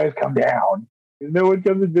any of you guys come down. No one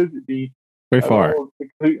comes and visit me. Very far.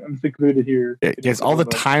 I'm secluded here. Yes, all the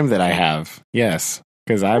time that I have. Yes,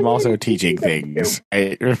 because I'm also teaching things.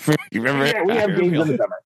 You remember? Yeah, we have games in the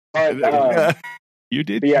summer. But, you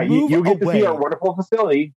did. Yeah, you get to see our wonderful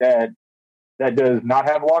facility that does not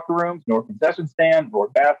have locker rooms, nor concession stands, nor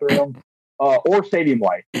bathroom, or stadium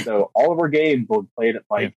lights. So all of our games will be played at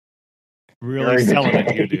really selling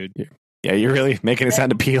it, you dude. Yeah, you're really making it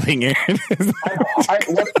sound appealing, Aaron. What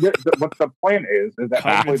the plan is that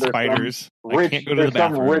hopefully there's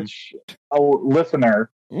some rich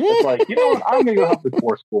listener that's like, you know what, I'm going to go help the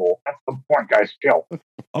poor school. That's the point, guys. Chill.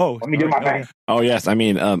 Oh, let me do my thing. Oh, yes. I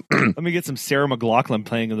mean, let me get some Sarah McLachlan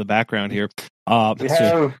playing in the background here.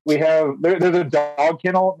 We have there's a dog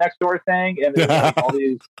kennel next door thing, and there's all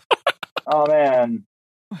these. Oh man.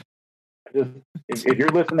 If you're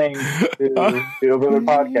listening to another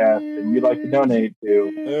podcast and you'd like to donate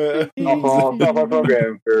to softball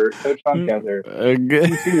program for Coach Funcaster,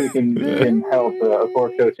 you too can help a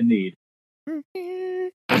poor coach in need.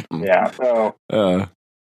 Yeah, so yeah,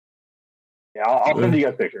 I'll send you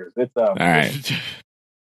guys pictures. It's all right.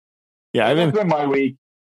 Yeah, it's been my week.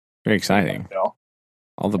 Very exciting.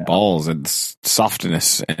 All the balls and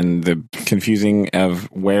softness and the confusing of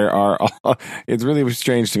where are all. It's really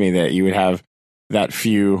strange to me that you would have that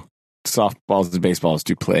few softballs and baseballs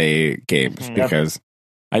to play games, because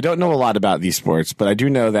I don't know a lot about these sports, but I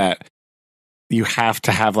do know that you have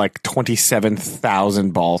to have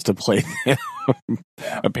 27,000 balls to play them.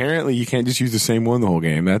 Apparently you can't just use the same one the whole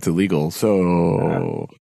game. That's illegal. So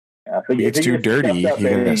it's too dirty. You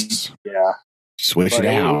gotta switch it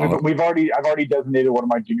out. I've already designated one of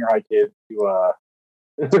my junior high kids to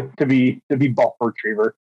be ball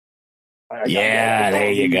retriever.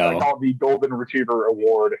 There you go. I call it the Golden Retriever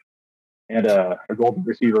Award and a Golden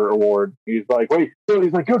Receiver Award. He's like, wait, so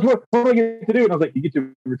he's like, Coach, what do I get to do? And I was like, you get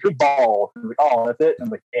to retrieve balls. And I was like, oh, that's it. And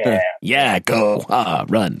I was like, yeah, go,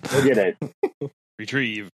 run, go get it,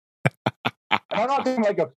 retrieve. I'm not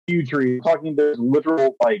talking a few trees. I'm talking there's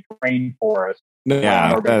literal rainforest.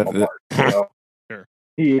 Sure.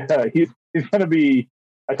 He's gonna be.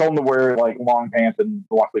 I told him to wear long pants and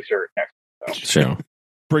a long sleeve shirt next. So. Sure.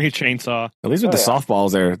 Bring a chainsaw. At least with the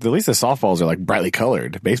softballs, the softballs are brightly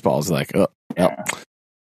colored. Baseballs are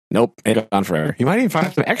nope, it's gone forever. You might even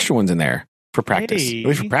find some extra ones in there for practice. At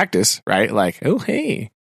least for practice, right? I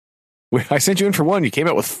sent you in for one. You came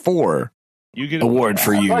out with 4. You get award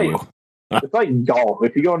for you. It's like golf.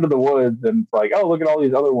 If you go into the woods and it's oh, look at all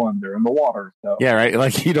these other ones. They're in the water. So. Yeah,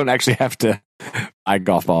 right. You don't actually have to buy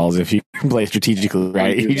golf balls if you play strategically,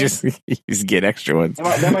 right? You just get extra ones.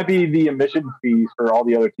 That might be the admission fees for all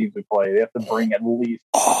the other teams we play. They have to bring at least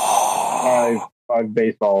 5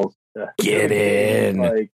 baseballs. Get in.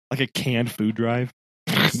 Like a canned food drive.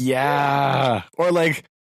 Yeah. Or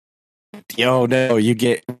No, you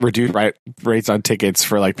get reduced rates on tickets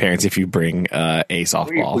for like parents if you bring a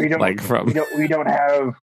softball. We don't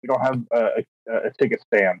have a ticket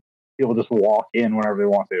stand. People just walk in whenever they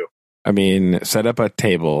want to. I mean, set up a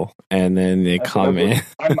table and then they come in.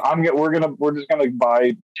 We're just gonna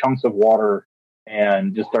buy chunks of water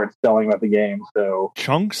and just start selling them at the game. So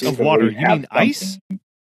chunks of water? You mean ice?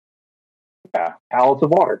 Yeah, pallets of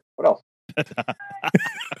water. What else?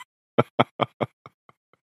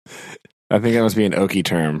 I think that must be an Okie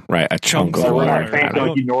term, right? A chunk of We're water. not fancy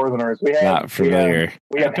Okie Northerners. We have not familiar.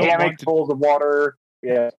 We have hammocks full of water.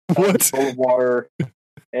 Yeah, what? Full of water.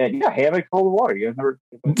 And hammocks full of water. You guys never.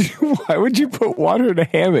 Why would you put water in a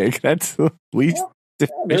hammock? That's the least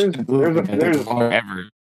efficient water ever.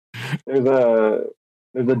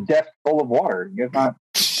 There's a desk full of water. You guys not?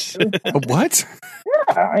 What?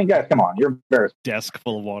 Yeah, I mean, guys, come on. You're embarrassed. Desk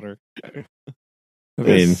full of water. I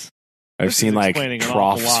mean, I've seen like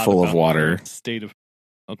troughs full of water. State of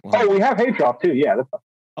Oklahoma. Oh, we have hay trough too. Yeah.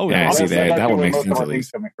 I see that. That one makes sense at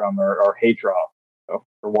least. Coming from our hay trough.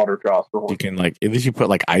 For water troughs. You can at least you put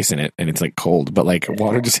like ice in it and it's like cold, but like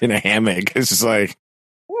water just in a hammock. It's just like,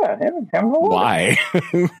 hammock. Why?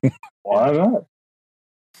 Why not?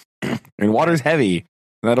 And water's heavy.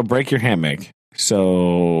 That'll break your hammock.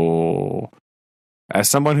 So, as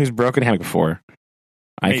someone who's broken a hammock before,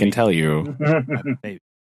 I can tell you,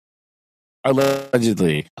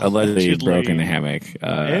 allegedly broken a hammock.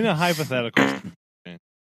 In a hypothetical.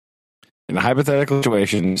 In a hypothetical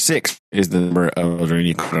situation, 6 is the number of children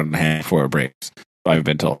you put on a hammock before it breaks. I've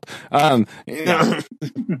been told.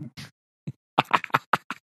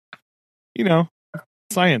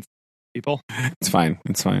 Science, people. It's fine.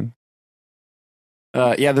 The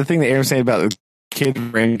thing that Aaron was saying about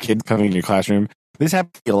random kids coming into your classroom, this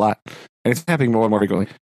happens a lot, and it's happening more and more frequently.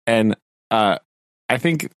 And I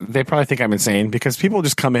think they probably think I'm insane because people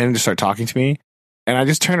just come in and just start talking to me, and I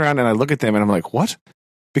just turn around and I look at them and I'm like, what?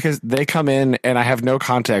 Because they come in and I have no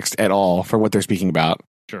context at all for what they're speaking about.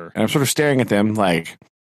 Sure. And I'm sort of staring at them like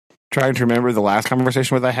trying to remember the last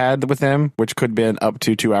conversation that I had with them, which could have been up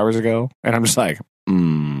to 2 hours ago. And I'm just like,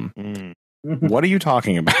 what are you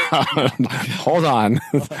talking about? Hold on.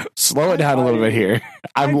 Slow it down a little bit here.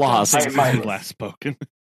 I'm lost. Last spoken.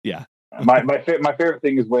 Yeah. My favorite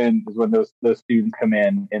thing is when those students come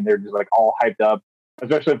in and they're just like all hyped up,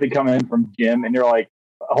 especially if they come in from gym and you're like,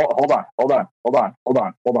 hold on. What?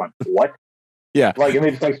 Yeah. Like, and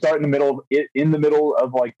they just like start in the middle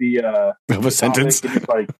of like the of a sentence. It's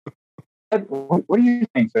like, what are you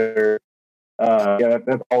saying, sir?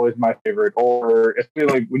 That's always my favorite. Or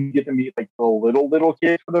especially like when you get to meet like the little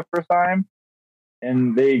kids for the first time,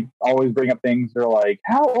 and they always bring up things. They're like,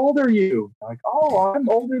 "How old are you?" I'm like, "Oh, I'm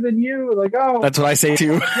older than you." Like, "Oh, that's what I say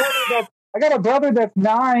too. I got a brother that's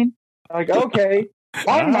 9. I'm like, "Okay."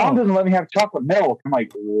 My mom doesn't let me have chocolate milk. I'm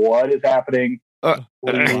like, what is happening?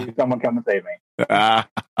 Please, someone come and save me. This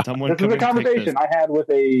is a conversation I had with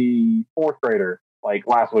a 4th grader like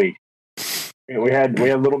last week. We had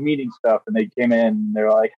little meeting stuff, and they came in. And they're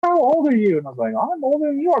like, "How old are you?" And I was like, "I'm older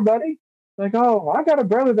than you are, buddy." Like, "Oh, I got a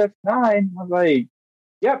brother that's 9." I was like,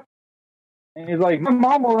 "Yep." And he's like, "My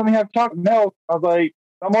mom will let me have chocolate milk." I was like,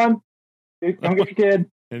 "Someone, come get your kid."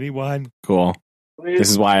 Anyone? Cool. Please. This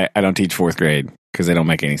is why I don't teach 4th grade. Because they don't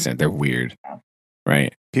make any sense. They're weird,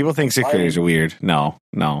 right? People think 6th graders are weird. No,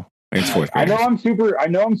 it's 4th grade. I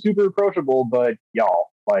know I'm super approachable, but y'all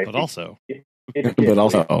like. But also, please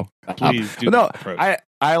do no.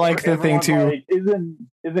 I like the thing too. Like, isn't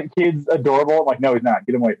kids adorable? I'm like, no, he's not.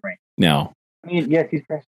 Get him away from me. No. I mean, yes, he's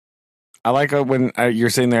precious. I like when you're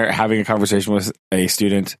sitting there having a conversation with a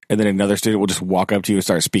student, and then another student will just walk up to you and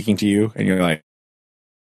start speaking to you, and you're like.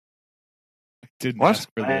 Didn't ask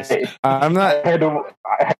for this. I'm not. I had to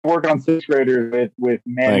work on 6th graders with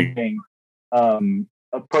managing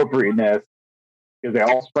appropriateness because they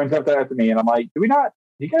all sprint up after me, and I'm like, "Do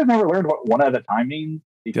you guys never learned what one at a time means?"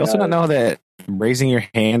 Do you also not know that raising your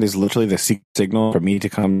hand is literally the secret signal for me to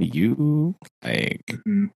come to you? Like,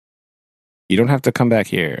 you don't have to come back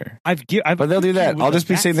here. But they'll do that. I'll just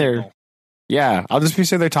be sitting there. Yeah, I'll just be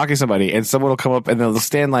sitting there talking to somebody, and someone will come up and they'll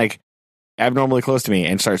stand like. Abnormally close to me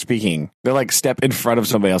and start speaking. They'll like step in front of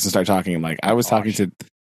somebody else and start talking. I'm like, I was talking to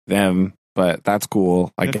them, but that's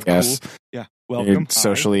cool. I guess. Cool. Yeah. Welcome. You're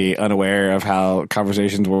socially unaware of how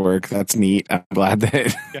conversations work. That's neat. I'm glad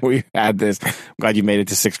that we had this. I'm glad you made it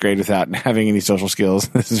to 6th grade without having any social skills.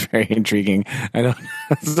 This is very intriguing. I don't.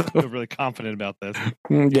 I'm really confident about this.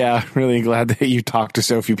 Yeah, really glad that you talk to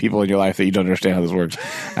so few people in your life that you don't understand how this works.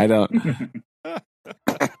 I don't.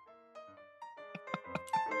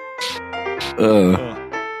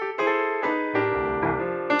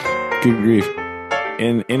 Good grief.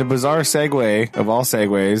 In a bizarre segue of all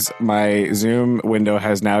segues, my Zoom window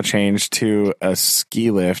has now changed to a ski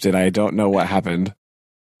lift, and I don't know what happened,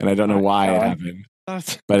 and I don't know why it happened.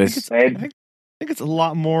 But I think it's a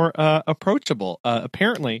lot more approachable.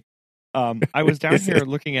 Apparently, I was down here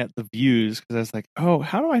looking at the views because I was like, "Oh,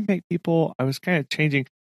 how do I make people?" I was kind of changing.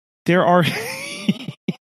 There are,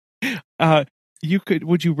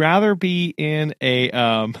 would you rather be in a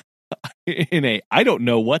I don't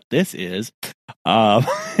know what this is.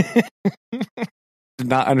 Did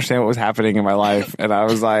not understand what was happening in my life, and I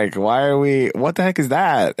was like, "Why are we? What the heck is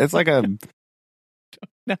that?" It's like a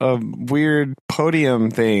weird podium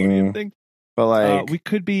thing. But like, we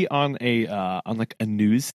could be on a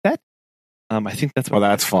news set. I think that's what. Well,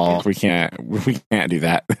 that's false. We can't do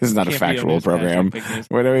that. This is not a factual program.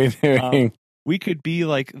 What are we doing? We could be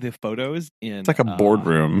like the photos in. It's like a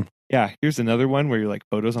boardroom. Yeah, here's another one where you're like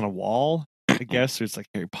photos on a wall. I guess there's like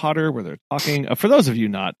Harry Potter where they're talking. For those of you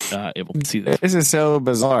not able to see this, this is so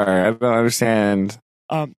bizarre. I don't understand.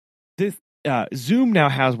 This Zoom now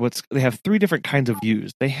has they have three different kinds of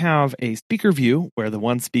views. They have a speaker view where the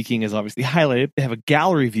one speaking is obviously highlighted. They have a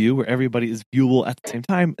gallery view where everybody is viewable at the same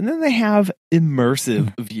time, and then they have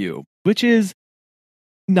immersive view, which is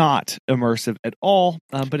not immersive at all,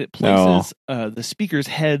 but it places the speakers'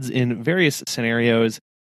 heads in various scenarios.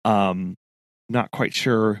 Not quite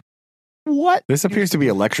sure what this appears to be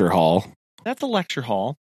a lecture hall. That's a lecture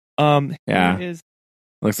hall. Yeah,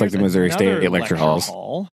 looks like the Missouri State lecture halls.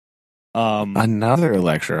 Another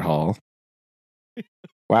lecture hall.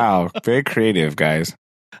 Wow, very creative, guys.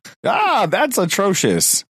 That's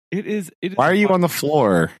atrocious. It is. Why are you on the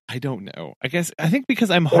floor? I don't know. I think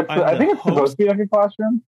because I'm I think it's supposed to be like a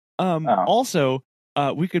classroom. Also,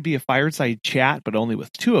 we could be a fireside chat, but only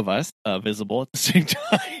with two of us visible at the same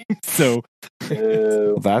time. So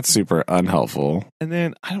that's super unhelpful. And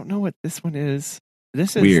then I don't know what this one is.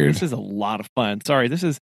 This is weird. This is a lot of fun. Sorry, this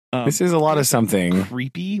is a lot of something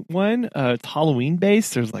creepy one. It's Halloween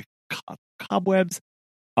based. There's like cobwebs.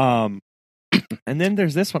 And then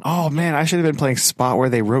there's this one. Oh man, I should have been playing Spot where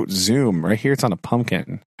they wrote Zoom. Right here, it's on a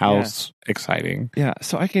pumpkin. How exciting! Yeah,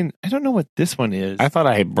 so I don't know what this one is. I thought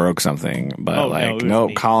I broke something, but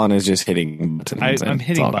nope. Colin is just hitting buttons. I'm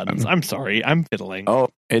hitting buttons. I'm sorry, I'm fiddling. Oh,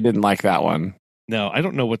 it didn't like that one. No, I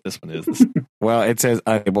don't know what this one is. Well, it says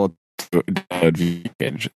unable to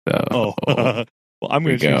advantage. Well, I'm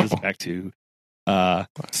going to change this back to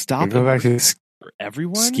stop. Go back to this. For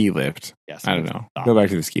everyone? Ski lift. Yes. I don't know. Go back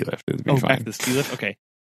to the ski lift. It'd be fine. Back to the ski lift? Okay.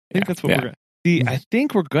 I think that's what we're going to see. I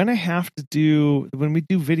think we're going to have to do, when we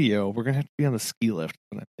do video, we're going to have to be on the ski lift.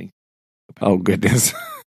 I think. Oh, goodness.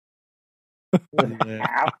 Have to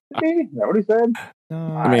be? Is that what he said?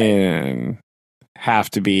 I mean, have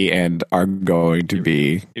to be and are going to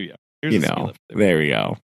be. Here we go. Here's the ski lift. There we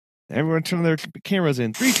go. Everyone turn their cameras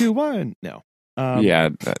in. 3, 2, 1. No. No,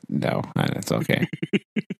 it's okay.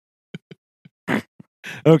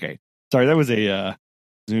 Okay, sorry. That was a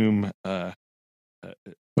Zoom. That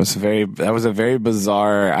was a very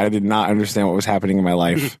bizarre. I did not understand what was happening in my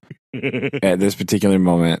life at this particular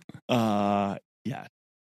moment. Yeah.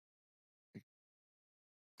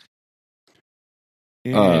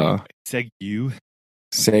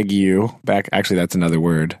 Segue back. Actually, that's another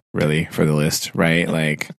word, really, for the list, right?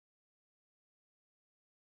 Like,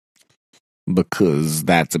 because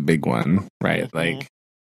that's a big one, right? Mm-hmm. Like.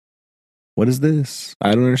 What is this?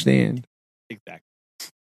 I don't understand. Exactly.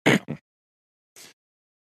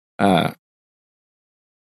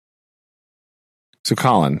 So,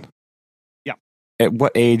 Colin. Yeah. At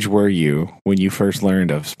what age were you when you first learned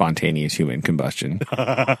of spontaneous human combustion?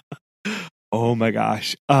 Oh my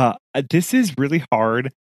gosh. This is really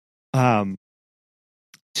hard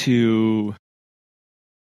to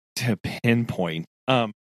pinpoint.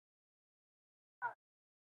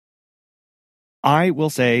 I will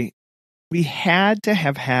say we had to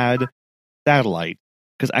have had satellite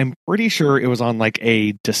because I'm pretty sure it was on like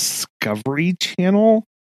a Discovery Channel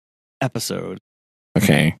episode.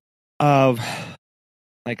 Okay. Of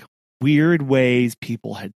like weird ways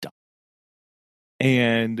people had died.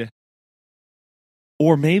 And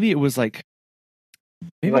or maybe it was like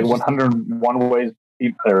 101 ways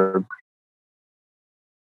people are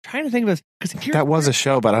trying to think of this because that was a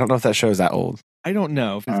show, but I don't know if that show is that old. I don't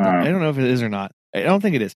know if it's I don't know if it is or not. I don't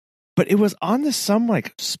think it is. But it was on this some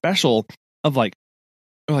like special of like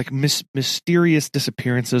mysterious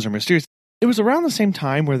disappearances or mysterious. It was around the same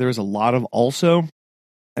time where there was a lot of also.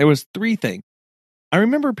 There was 3 things. I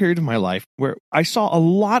remember a period of my life where I saw a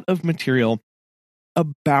lot of material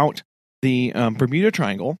about the Bermuda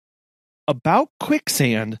Triangle, about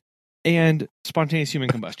quicksand, and spontaneous human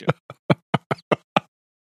combustion.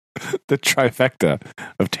 the trifecta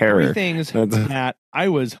of terror. Three things that I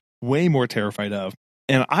was way more terrified of,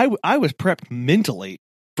 and I was prepped mentally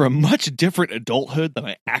for a much different adulthood than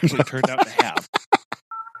I actually turned out to have.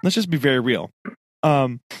 Let's just be very real.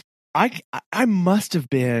 I must have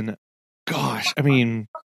been, gosh, I mean,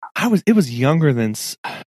 it was younger than,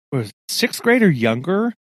 was sixth grade or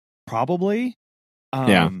younger, probably.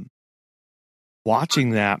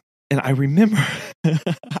 Watching that, and I remember,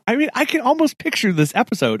 I mean, I can almost picture this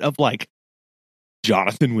episode of like,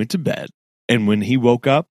 Jonathan went to bed, and when he woke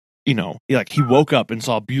up, you know, he woke up and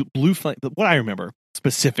saw blue flame. What I remember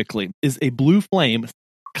specifically is a blue flame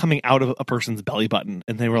coming out of a person's belly button,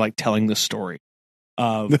 and they were like telling the story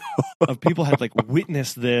of people had like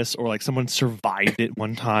witnessed this, or like someone survived it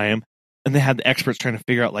one time, and they had the experts trying to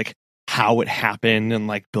figure out like how it happened and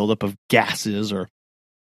like buildup of gases or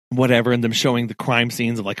whatever, and them showing the crime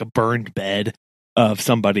scenes of like a burned bed of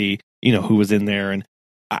somebody, you know, who was in there. And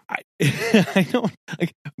I don't,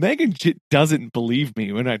 like, Megan doesn't believe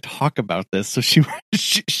me when I talk about this, so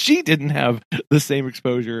she didn't have the same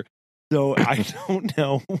exposure, so I don't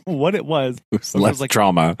know what it was. It was less like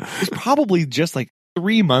trauma. It was probably just like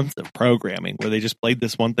 3 months of programming where they just played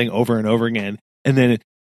this one thing over and over again, and then it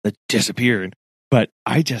disappeared. But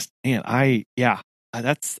that's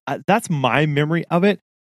my memory of it,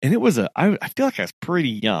 and it was I feel like I was pretty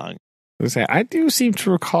young. I do seem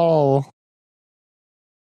to recall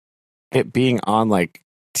it being on like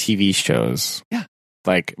TV shows. Yeah.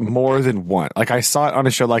 Like more than one. Like I saw it on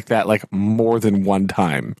a show like that like more than one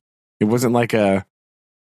time. It wasn't like a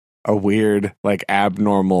weird, like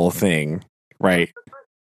abnormal thing, right?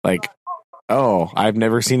 Like, oh, I've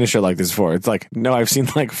never seen a show like this before. It's like, no, I've seen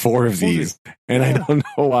like 4 of these, and I don't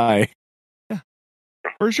know why. Yeah.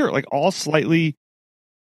 For sure. Like all slightly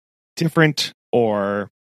different, or,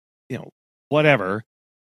 you know, whatever.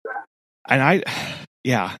 And I'm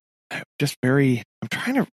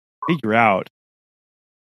trying to figure out.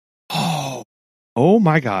 Oh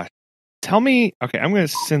my gosh. Tell me, okay, I'm going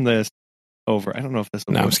to send this over. I don't know if this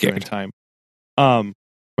will I'm work scared. in time.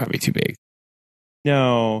 Might be too big.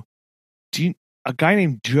 No. A guy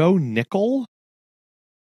named Joe Nickel?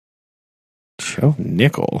 Joe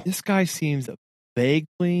Nickel? This guy seems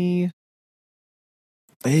vaguely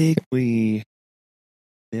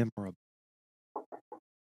memorable.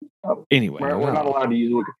 Anyway. We're not allowed to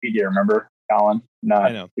use Wikipedia, remember, Colin? No,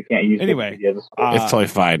 I know. We can't use Anyway, Wikipedia. It's totally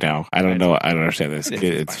fine now. I don't know. I don't understand this.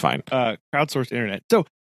 It's fine. Crowdsourced internet. So,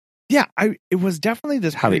 yeah, it was definitely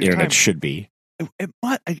this how the period of internet time. should be.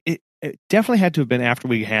 It definitely had to have been after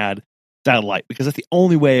we had satellite, because that's the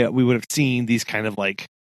only way we would have seen these kind of like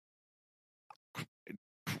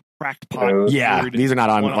crackpot. Yeah, these are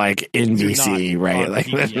not on like NBC, right? On like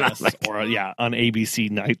PBS like, or on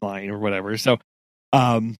ABC Nightline or whatever. So,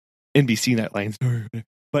 NBC Nightline,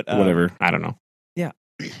 but whatever. I don't know. Yeah,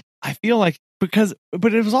 I feel like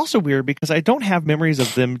but it was also weird because I don't have memories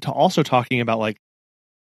of them also talking about like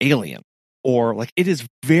Alien, or like it is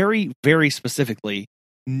very, very specifically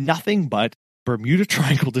nothing but Bermuda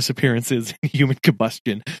Triangle disappearances and human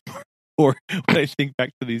combustion. Or when I think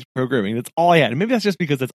back to these programming, that's all I had. And maybe that's just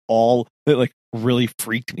because that's all that like really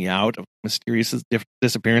freaked me out, of mysterious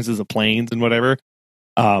disappearances of planes and whatever.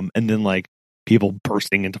 And then like people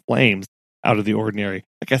bursting into flames out of the ordinary.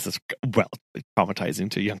 I guess it's relatively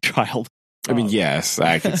traumatizing to a young child. I mean, yes,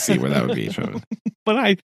 I could see where that would be.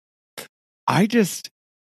 But I just,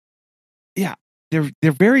 yeah, they're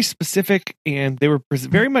very specific, and they were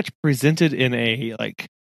very much presented in a like,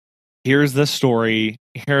 here's the story,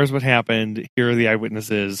 here's what happened, here are the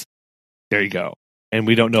eyewitnesses, there you go, and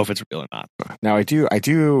we don't know if it's real or not. Now, I do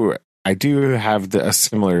have a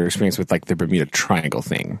similar experience with like the Bermuda Triangle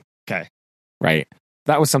thing. Okay, right.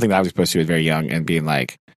 That was something that I was supposed to do very young and being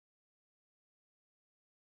like,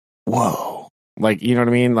 whoa, like, you know what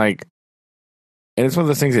I mean, like. And it's one of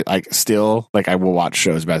those things that, like, still, like, I will watch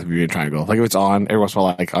shows about the Bermuda Triangle. Like, if it's on, every once in a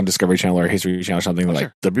while, like, on Discovery Channel or History Channel or something, like,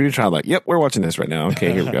 sure. The Bermuda Triangle, like, yep, we're watching this right now.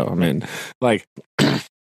 Okay, here we go. I'm in. Like,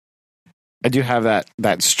 I do have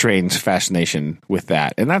that strange fascination with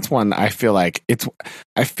that. And that's one I feel like it's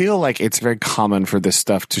very common for this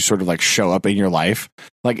stuff to sort of, like, show up in your life.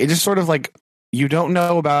 Like, it just sort of, like, you don't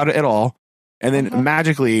know about it at all. And then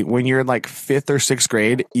magically, when you're in, like, 5th or 6th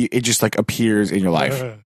grade, it just, like, appears in your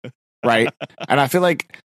life. Right. And I feel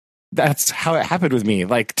like that's how it happened with me,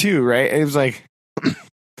 like, too, right? It was like,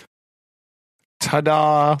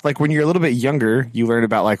 ta-da. Like, when you're a little bit younger, you learn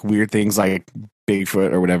about like weird things like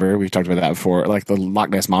Bigfoot or whatever. We've talked about that before, like the Loch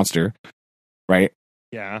Ness Monster, right?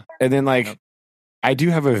 Yeah. And then like, I do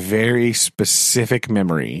have a very specific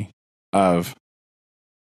memory of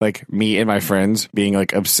like me and my friends being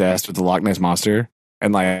like obsessed with the Loch Ness Monster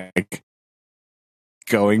and like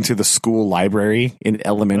going to the school library in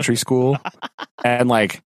elementary school, and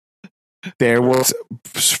like there was,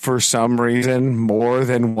 for some reason, more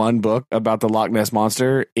than one book about the Loch Ness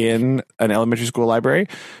Monster in an elementary school library.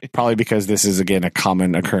 Probably because this is, again, a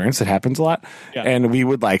common occurrence that happens a lot. Yeah. And we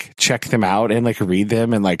would like check them out and like read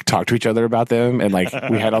them and like talk to each other about them. And like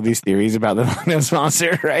we had all these theories about the Loch Ness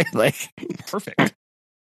Monster, right? Like Perfect.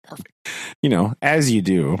 You know, as you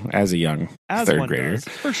do as a young As third one grader. does,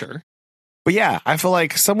 for sure. But yeah, I feel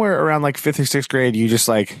like somewhere around like 5th or 6th grade, you just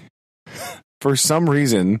like, for some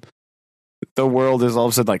reason, the world is all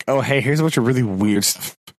of a sudden like, oh, hey, here's a bunch of really weird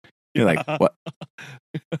stuff. You're like, what?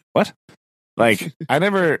 What? Like, I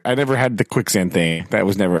never had the quicksand thing. That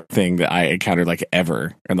was never a thing that I encountered like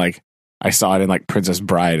ever. And like, I saw it in like Princess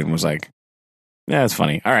Bride and was like, yeah, that's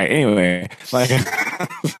funny. All right. Anyway, like,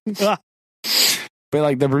 but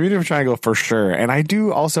like the Bermuda Triangle for sure. And I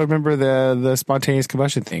do also remember the spontaneous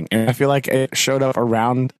combustion thing. And I feel like it showed up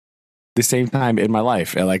around the same time in my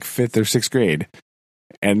life at like 5th or 6th grade.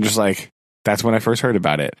 And just like, that's when I first heard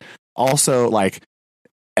about it. Also, like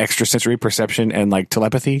extrasensory perception and like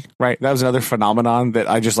telepathy, right? That was another phenomenon that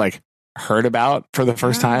I just like heard about for the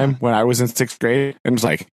first time when I was in 6th grade and was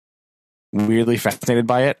like weirdly fascinated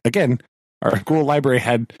by it. Again, our school library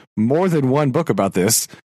had more than one book about this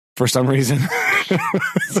for some reason.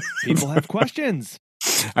 People have questions.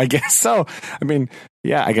 I guess so. I mean,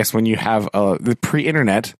 yeah, I guess when you have the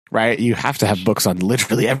pre-internet, right, you have to have books on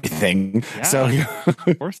literally everything. Yeah. So,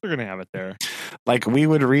 Of course they're going to have it there. like, we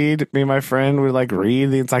would read, me and my friend would like read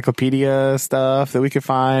the encyclopedia stuff that we could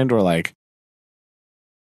find, or like,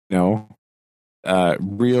 you know,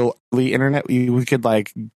 real early internet. We could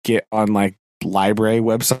like get on like library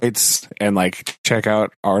websites and like check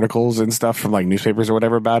out articles and stuff from like newspapers or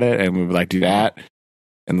whatever about it, and we would like do that.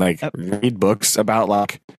 And like read books about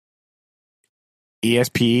like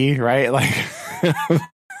ESP, right? Like,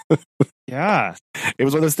 Yeah. it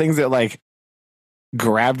was one of those things that like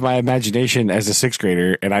grabbed my imagination as a 6th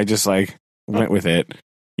grader, and I just like went with it,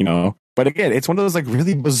 you know. But again, it's one of those like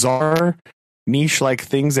really bizarre niche like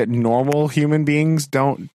things that normal human beings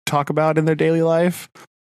don't talk about in their daily life.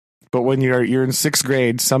 But when you're in 6th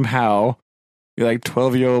grade, somehow your like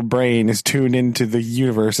 12-year-old brain is tuned into the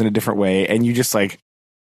universe in a different way, and you just like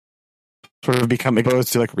sort of become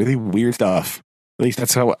exposed to like really weird stuff. At least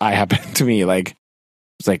that's how I happened to me. Like,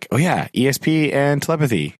 it's like, oh yeah, ESP and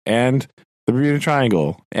telepathy and the Bermuda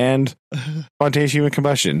Triangle and spontaneous human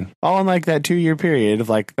combustion, all in like that 2-year period of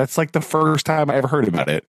like, that's like the first time I ever heard about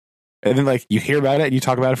it. And then like you hear about it and you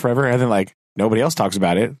talk about it forever, and then like nobody else talks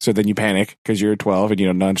about it. So then you panic because you're 12 and you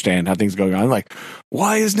don't understand how things are going on. Like,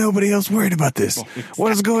 why is nobody else worried about this? Well, exactly.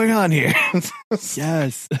 What is going on here?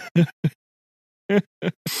 Yes.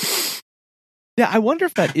 Yeah, I wonder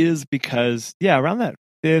if that is because, yeah, around that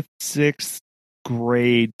 5th, 6th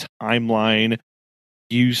grade timeline,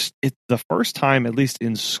 it's the first time, at least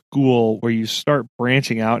in school, where you start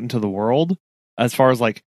branching out into the world as far as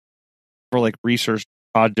like for like research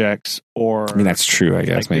projects, or I mean, that's true, I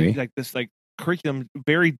guess, like, maybe. like this like curriculum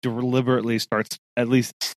very deliberately starts, at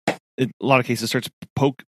least in a lot of cases, starts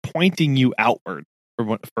pointing you outward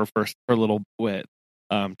for a little bit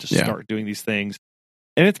to start doing these things.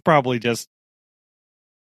 And it's probably just,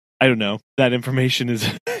 I don't know, that information is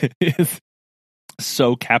is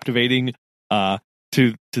so captivating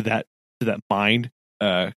to that mind,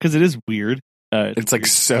 because it is weird. It's like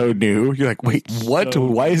so new. You're like, wait, what?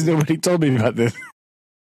 Why has nobody told me about this?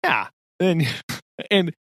 Yeah, and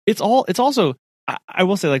it's also I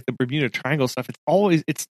will say, like the Bermuda Triangle stuff. It's always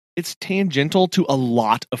it's tangential to a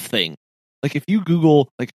lot of things. Like if you Google,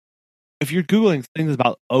 like if you're Googling things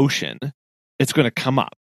about ocean, it's going to come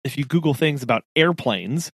up. If you Google things about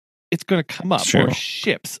airplanes, it's going to come up, Sure. or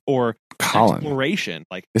ships, or Colin, exploration.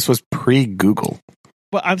 Like, this was pre-Google.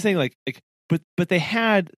 but I'm saying like but they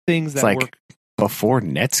had things It's that like were before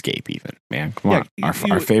Netscape, even, man. Come on, yeah,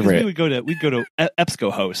 our favorite. we'd go to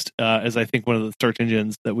EBSCOhost as I think one of the search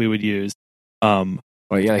engines that we would use. Well,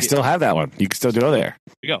 yeah, I still have that one. You can still go there.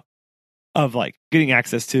 There you go. Of like getting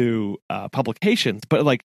access to publications, but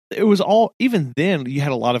like it was all, even then you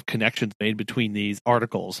had a lot of connections made between these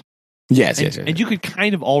articles. Yes, And you could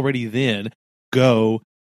kind of already then go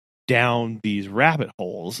down these rabbit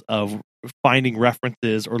holes of finding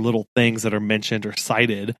references or little things that are mentioned or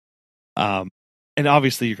cited. And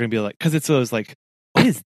obviously you're going to be like, because it's always like, what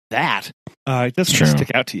is that? It doesn't True. just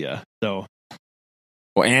stick out to you. So,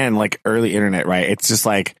 Well, and like early internet, right? It's just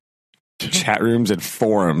like chat rooms and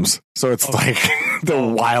forums. So it's like the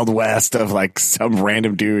Wild West of like some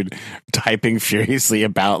random dude typing furiously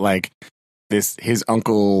about like his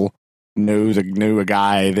uncle knew a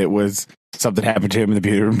guy that was something happened to him in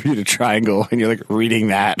the Bermuda Triangle, and you're like reading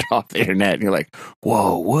that off the internet, and you're like,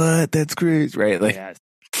 whoa, what? That's crazy, right? Like, yes.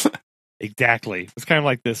 Exactly. It's kind of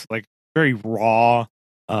like this, like very raw,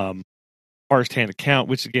 first-hand account,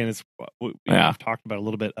 which again is what we've talked about a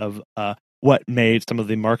little bit of what made some of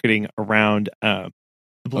the marketing around the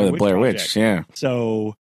Blair Witch, yeah.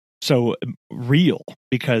 So real,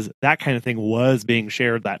 because that kind of thing was being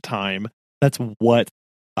shared that time. That's what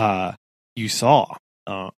you saw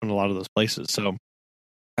in a lot of those places. So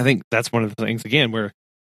I think that's one of the things again where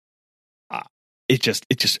it just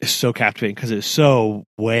is so captivating, because it's so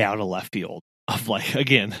way out of left field of like,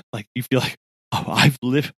 again, like you feel like, oh, I've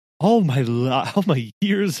lived all my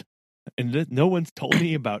years and no one's told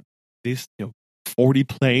me about this, 40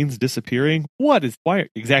 planes disappearing. Why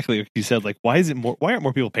exactly like you said, like why aren't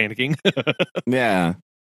more people panicking? Yeah.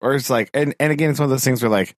 Or it's like, and again, it's one of those things where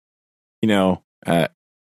like, the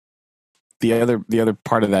other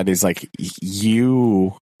part of that is like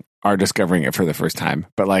you are discovering it for the first time,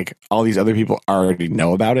 but like all these other people already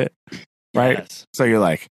know about it, right? Yes. So you're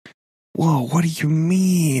like, whoa, what do you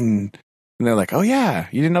mean? And they're like, oh yeah,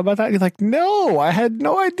 you didn't know about that? And you're like, no, I had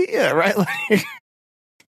no idea, right? Like,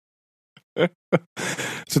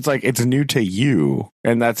 so it's like it's new to you,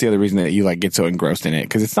 and that's the other reason that you like get so engrossed in it,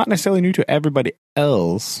 because it's not necessarily new to everybody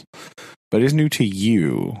else, but it's new to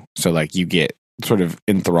you. So like you get sort of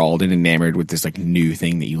enthralled and enamored with this like new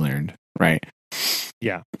thing that you learned, right?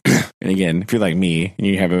 Yeah. And again, if you're like me and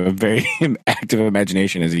you have a very active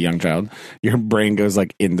imagination as a young child, your brain goes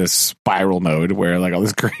like in this spiral mode where like all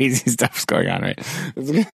this crazy stuff's going on, right?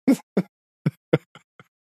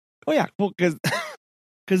 Oh yeah, well, because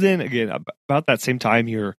then again, about that same time,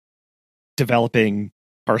 you're developing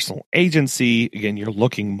personal agency. Again, you're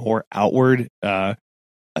looking more outward.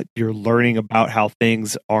 You're learning about how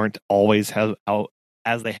things aren't always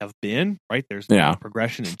as they have been, right? There's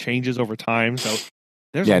progression and changes over time. So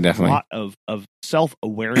there's definitely lot of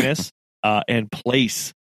self-awareness and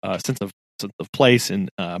place, sense of place and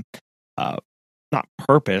not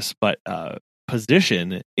purpose, but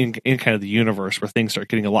position in kind of the universe, where things start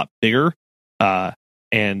getting a lot bigger.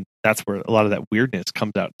 And that's where a lot of that weirdness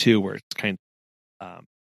comes out too, where it's kind of,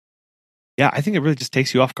 I think it really just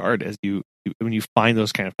takes you off guard as when you find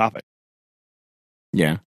those kind of topics.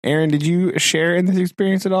 Yeah. Aaron, did you share in this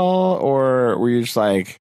experience at all, or were you just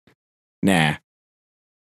like, nah?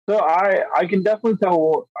 So I can definitely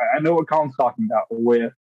tell. I know what Colin's talking about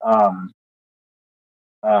with what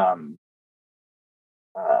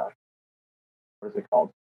is it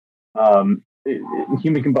called?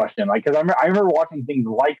 Human combustion. Like, because I remember watching things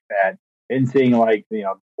like that and seeing like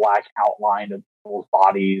black outline of people's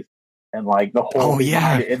bodies and like the whole thing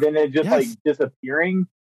behind it, and then it just like disappearing,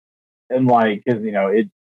 and like because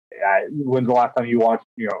when's the last time you watched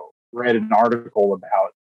read an article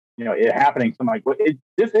about it happening? So I'm like,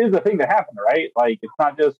 this is a thing that happened, right? Like it's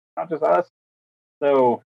not just us.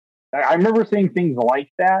 So I remember seeing things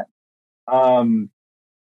like that.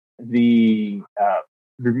 The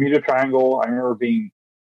Bermuda Triangle, I remember being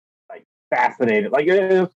like fascinated. Like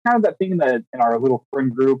it was kind of that thing that in our little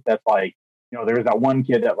friend group that's like, there's that one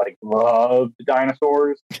kid that like loved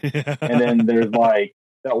dinosaurs, and then there's like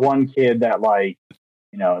that one kid that like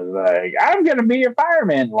is like, I'm gonna be a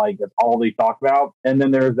fireman. Like that's all they talk about. And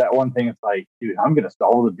then there's that one thing. It's like, dude, I'm gonna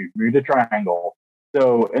solve the Bermuda Triangle.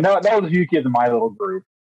 So, and that was a few kids in my little group,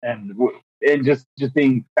 and just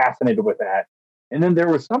being fascinated with that. And then there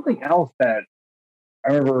was something else that I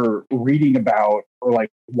remember reading about or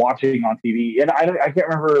like watching on TV, and I can't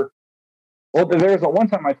remember. Well, there was one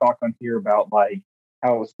time I talked on here about like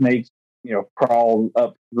how snakes, crawl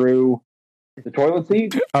up through the toilet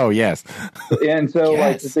seat. Oh yes. And so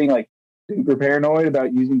like the thing, like super paranoid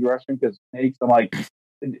about using the restroom because snakes. I'm like,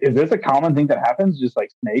 is this a common thing that happens? Just like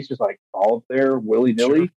snakes just like fall up there willy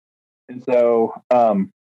nilly. Sure. And so I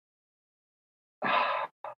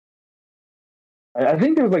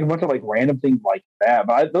think there's like a bunch of like random things like that,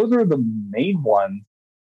 but those are the main ones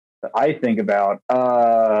that I think about.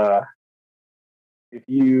 If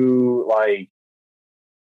you like,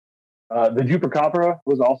 the Chupacabra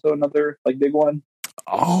was also another like big one.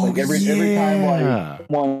 Oh, like every time like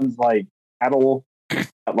someone's like cattle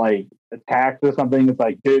like attacked or something, it's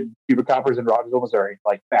like, dude, Chupacabras in Rogersville, Missouri,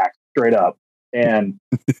 like facts, straight up. And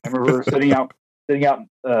I remember sitting out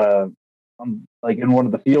like in one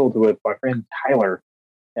of the fields with my friend Tyler,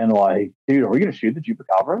 and like, dude, are we gonna shoot the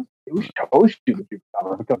Chupacabra? We should totally shoot the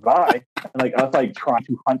Chupacabra because and like us like trying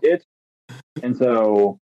to hunt it. And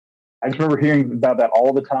so I just remember hearing about that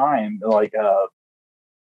all the time, like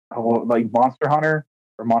Monster Hunter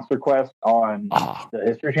or Monster Quest on the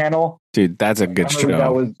History Channel. Dude, that's a good show.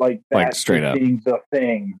 That was like straight up being the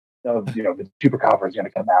thing of the chupacabra is going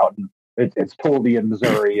to come out, and it's totally in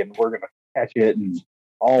Missouri, and we're going to catch it, and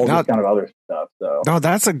all this kind of other stuff. So no,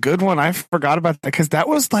 that's a good one. I forgot about that because that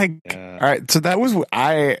was like, all right. So that was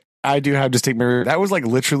I do have distinct memory. That was like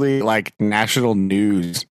literally like national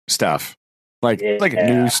news stuff, like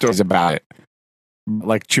news stories about it,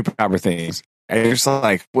 like chupacabra things. And you're just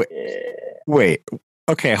like, wait,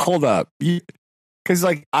 okay, hold up, because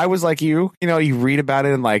like I was like you read about it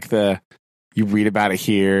in like you read about it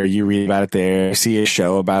here, you read about it there, you see a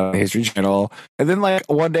show about it, History Channel, and then like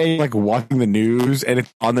one day, like watching the news, and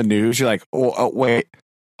it's on the news, you're like, oh wait,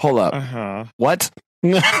 hold up, what?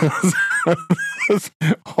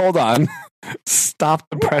 Hold on, stop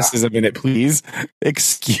the presses a minute, please.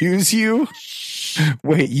 Excuse you.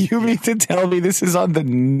 Wait, you mean to tell me this is on the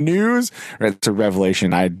news? It's a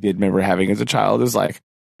revelation I did remember having as a child. Is like,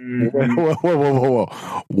 whoa,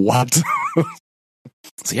 what?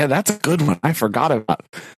 So yeah, that's a good one. I forgot about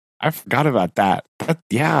that.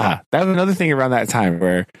 Yeah, that was another thing around that time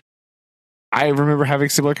where I remember having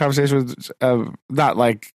similar conversations. Not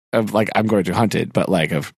like of like I'm going to hunt it, but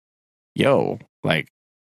like of like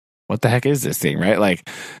what the heck is this thing, right? Like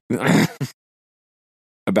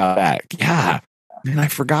about that. Yeah, and I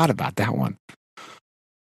forgot about that one.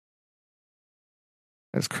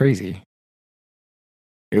 That's crazy.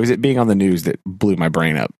 It was it being on the news that blew my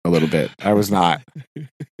brain up a little bit. I was not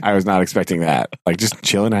expecting that. Like just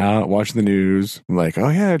chilling out, watching the news. I'm like, oh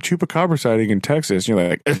yeah, chupacabra sighting in Texas. And you're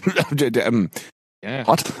like, yeah,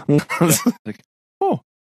 what? Like, oh,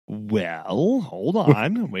 well, hold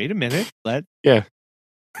on, wait a minute. Yeah.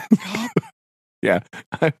 Yeah.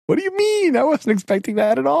 What do you mean? I wasn't expecting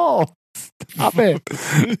that at all. Stop it.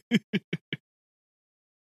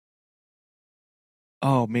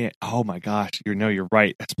 Oh man! Oh my gosh! You're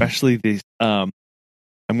right. Especially these. I'm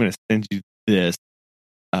going to send you this.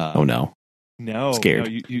 Oh no! Scared.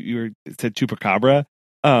 No, you said chupacabra.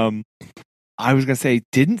 I was going to say,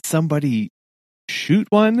 didn't somebody shoot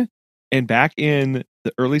one? And back in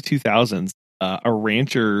the early 2000s, a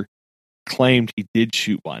rancher claimed he did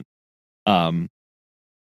shoot one. And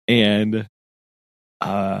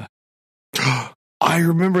I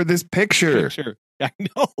remember this picture. I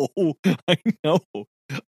know.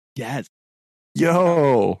 Yes.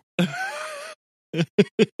 Yo. Oh,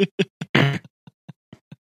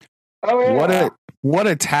 yeah. What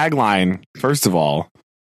a tagline, first of all.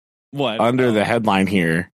 What? Under the headline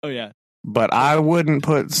here. Oh yeah. But I wouldn't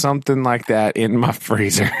put something like that in my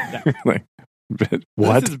freezer. Like,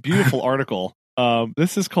 what? This is a beautiful article.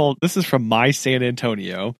 This is from My San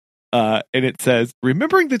Antonio. And it says,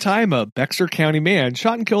 remembering the time a Bexar County man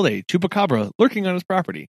shot and killed a chupacabra lurking on his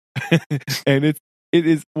property. And it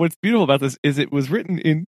is what's beautiful about this is it was written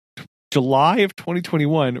in July of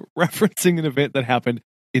 2021, referencing an event that happened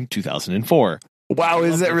in 2004. Wow,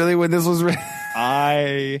 is that really when this was written?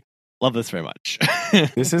 I love this very much.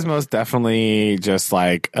 This is most definitely just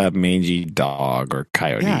like a mangy dog or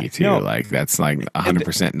coyote too. No, like that's like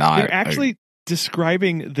 100% not. They're actually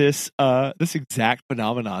describing this exact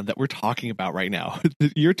phenomenon that we're talking about right now.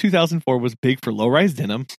 The year 2004 was big for low-rise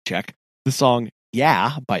denim. Check. The song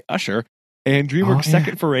 "Yeah" by Usher and DreamWorks'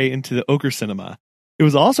 second foray into the ochre cinema. It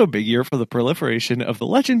was also a big year for the proliferation of the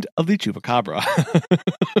legend of the chupacabra.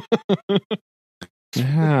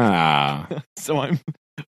 Yeah. So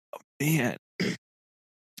man.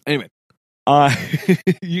 Anyway,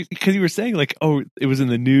 because you were saying like, oh, it was in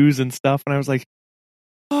the news and stuff, and I was like,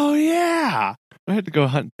 oh yeah, I had to go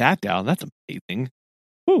hunt that down. That's amazing.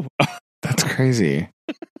 Whew. That's crazy.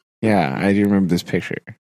 Yeah, I do remember this picture.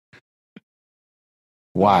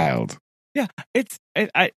 Wild. Yeah, it's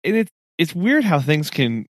weird how things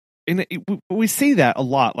can, and we see that a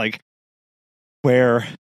lot, like where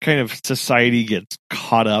kind of society gets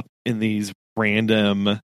caught up in these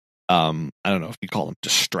random, I don't know if you call them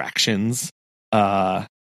distractions, of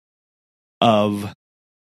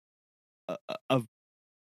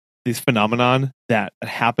these phenomenon that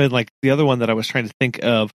happen. Like the other one that I was trying to think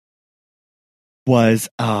of was,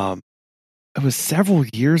 it was several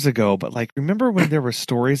years ago, but like, remember when there were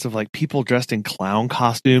stories of like people dressed in clown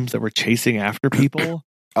costumes that were chasing after people?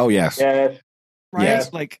 Oh yes. Yes. Right?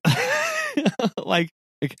 Yes. Like, like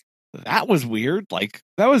that was weird. Like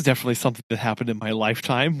that was definitely something that happened in my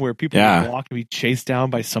lifetime where people would walk and be chased down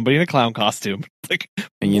by somebody in a clown costume. Like,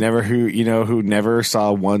 and who never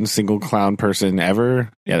saw one single clown person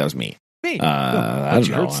ever? Yeah, that was me. I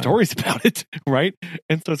heard stories about it, right?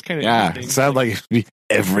 And so it's kind of it sounded like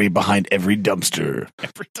behind every dumpster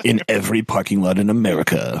Every time. in every parking lot in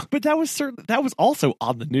America. But that was also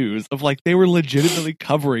on the news of like they were legitimately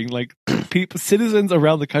covering like citizens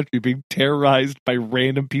around the country being terrorized by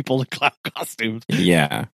random people in clown costumes.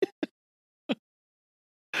 Yeah.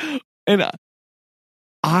 And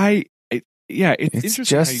it's It's interesting.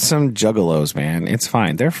 just some juggalos, man. It's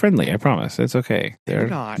fine. They're friendly. I promise. It's okay. They're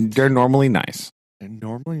not. They're normally nice. And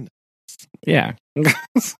normally, Yeah.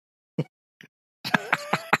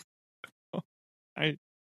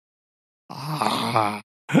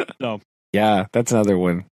 no. Yeah, that's another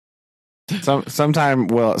one. Sometime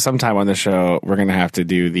on the show, we're gonna have to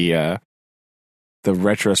do the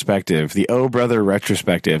retrospective, the Oh Brother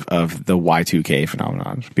retrospective of the Y2K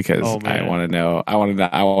phenomenon, because Oh, I man. want to know. I want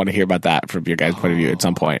to hear about that from your guys' point of view at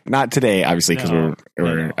some point. Not today, obviously, because No.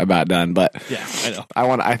 we're about done. But Yeah, I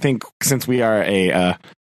know. I think since we are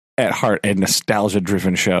at heart a nostalgia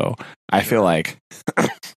driven show, I feel like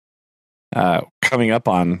coming up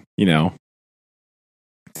on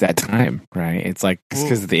it's that time, right? It's like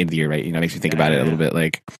because it's the end of the year, right? It makes me think about it a little bit.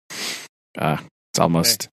 Like it's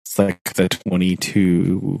almost it's like the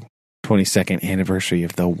 22nd anniversary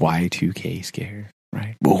of the Y2K scare,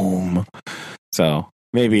 right? Boom. So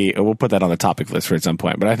maybe we'll put that on the topic list for at some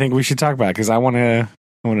point. But I think we should talk about it because I want to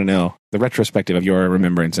know the retrospective of your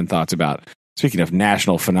remembrance and thoughts about. Speaking of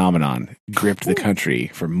national phenomenon, gripped the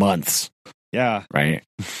country for months. Yeah, right.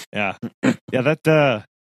 Yeah, yeah. That.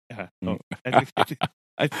 Yeah. Oh,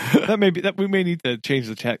 that we may need to change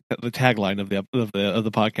the tagline of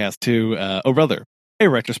the podcast to "Oh brother, a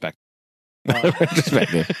retrospect."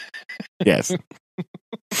 Retrospective. Yes.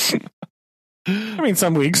 I mean,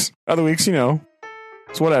 some weeks, other weeks,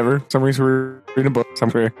 it's whatever. Some weeks we're reading a book,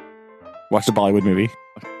 some we're watch a Bollywood movie.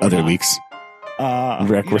 Other weeks,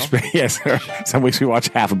 yes. Some weeks we watch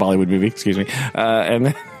half a Bollywood movie. Excuse me, and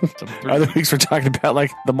then other weeks we're talking about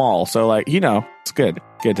like the mall. So like it's good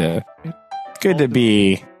to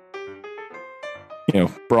be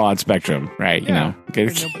broad spectrum, right?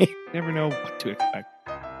 Good. Never know what to expect.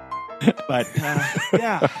 But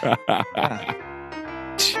yeah.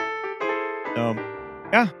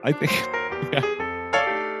 I think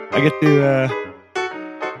I get to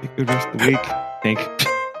make the rest of the week. I think.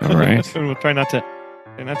 All right. We'll try not to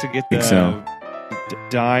get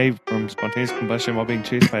die from spontaneous combustion while being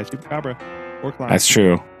chased by a chupacabra or clown. That's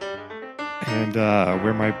true. And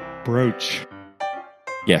wear my brooch.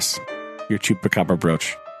 Yes, your chupacabra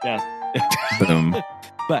brooch. Yeah. Boom.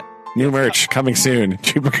 But new merch coming soon.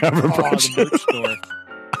 Chupacabra brooch. The merch store.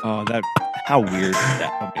 Oh, how weird is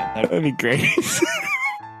that? Oh, man, that'd be great.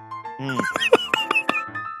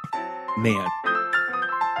 Man.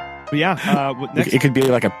 But yeah, next it could be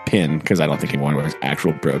like a pin because I don't think anyone wears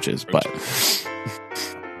actual brooches, but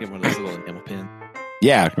get one of those little enamel pins.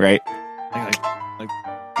 Yeah, right. I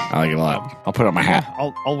like it a lot. I'll put it on my hat.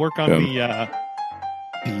 I'll work on the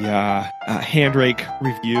hand rake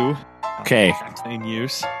review. Okay, in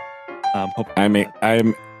use. I'm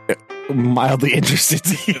mildly interested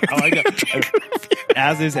to hear.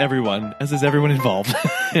 As is everyone involved.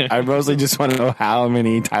 I mostly just want to know how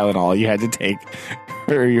many Tylenol you had to take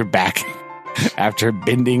for your back after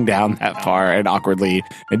bending down that far and awkwardly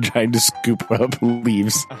and trying to scoop up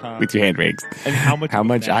leaves with your hand rakes. And how much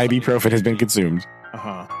ibuprofen has been consumed.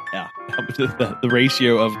 Yeah. The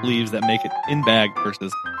ratio of leaves that make it in bag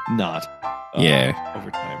versus not.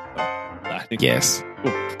 Over time. So, I think yes.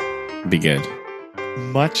 Be good.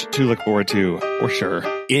 Much to look forward to, for sure.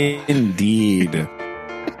 Indeed.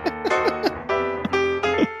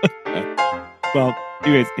 Well,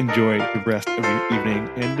 you guys enjoy the rest of your evening,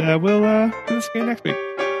 and we'll do this again next week.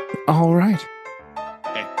 All right.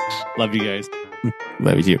 Okay. Love you guys.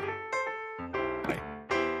 Love you too. Bye.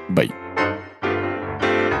 Bye.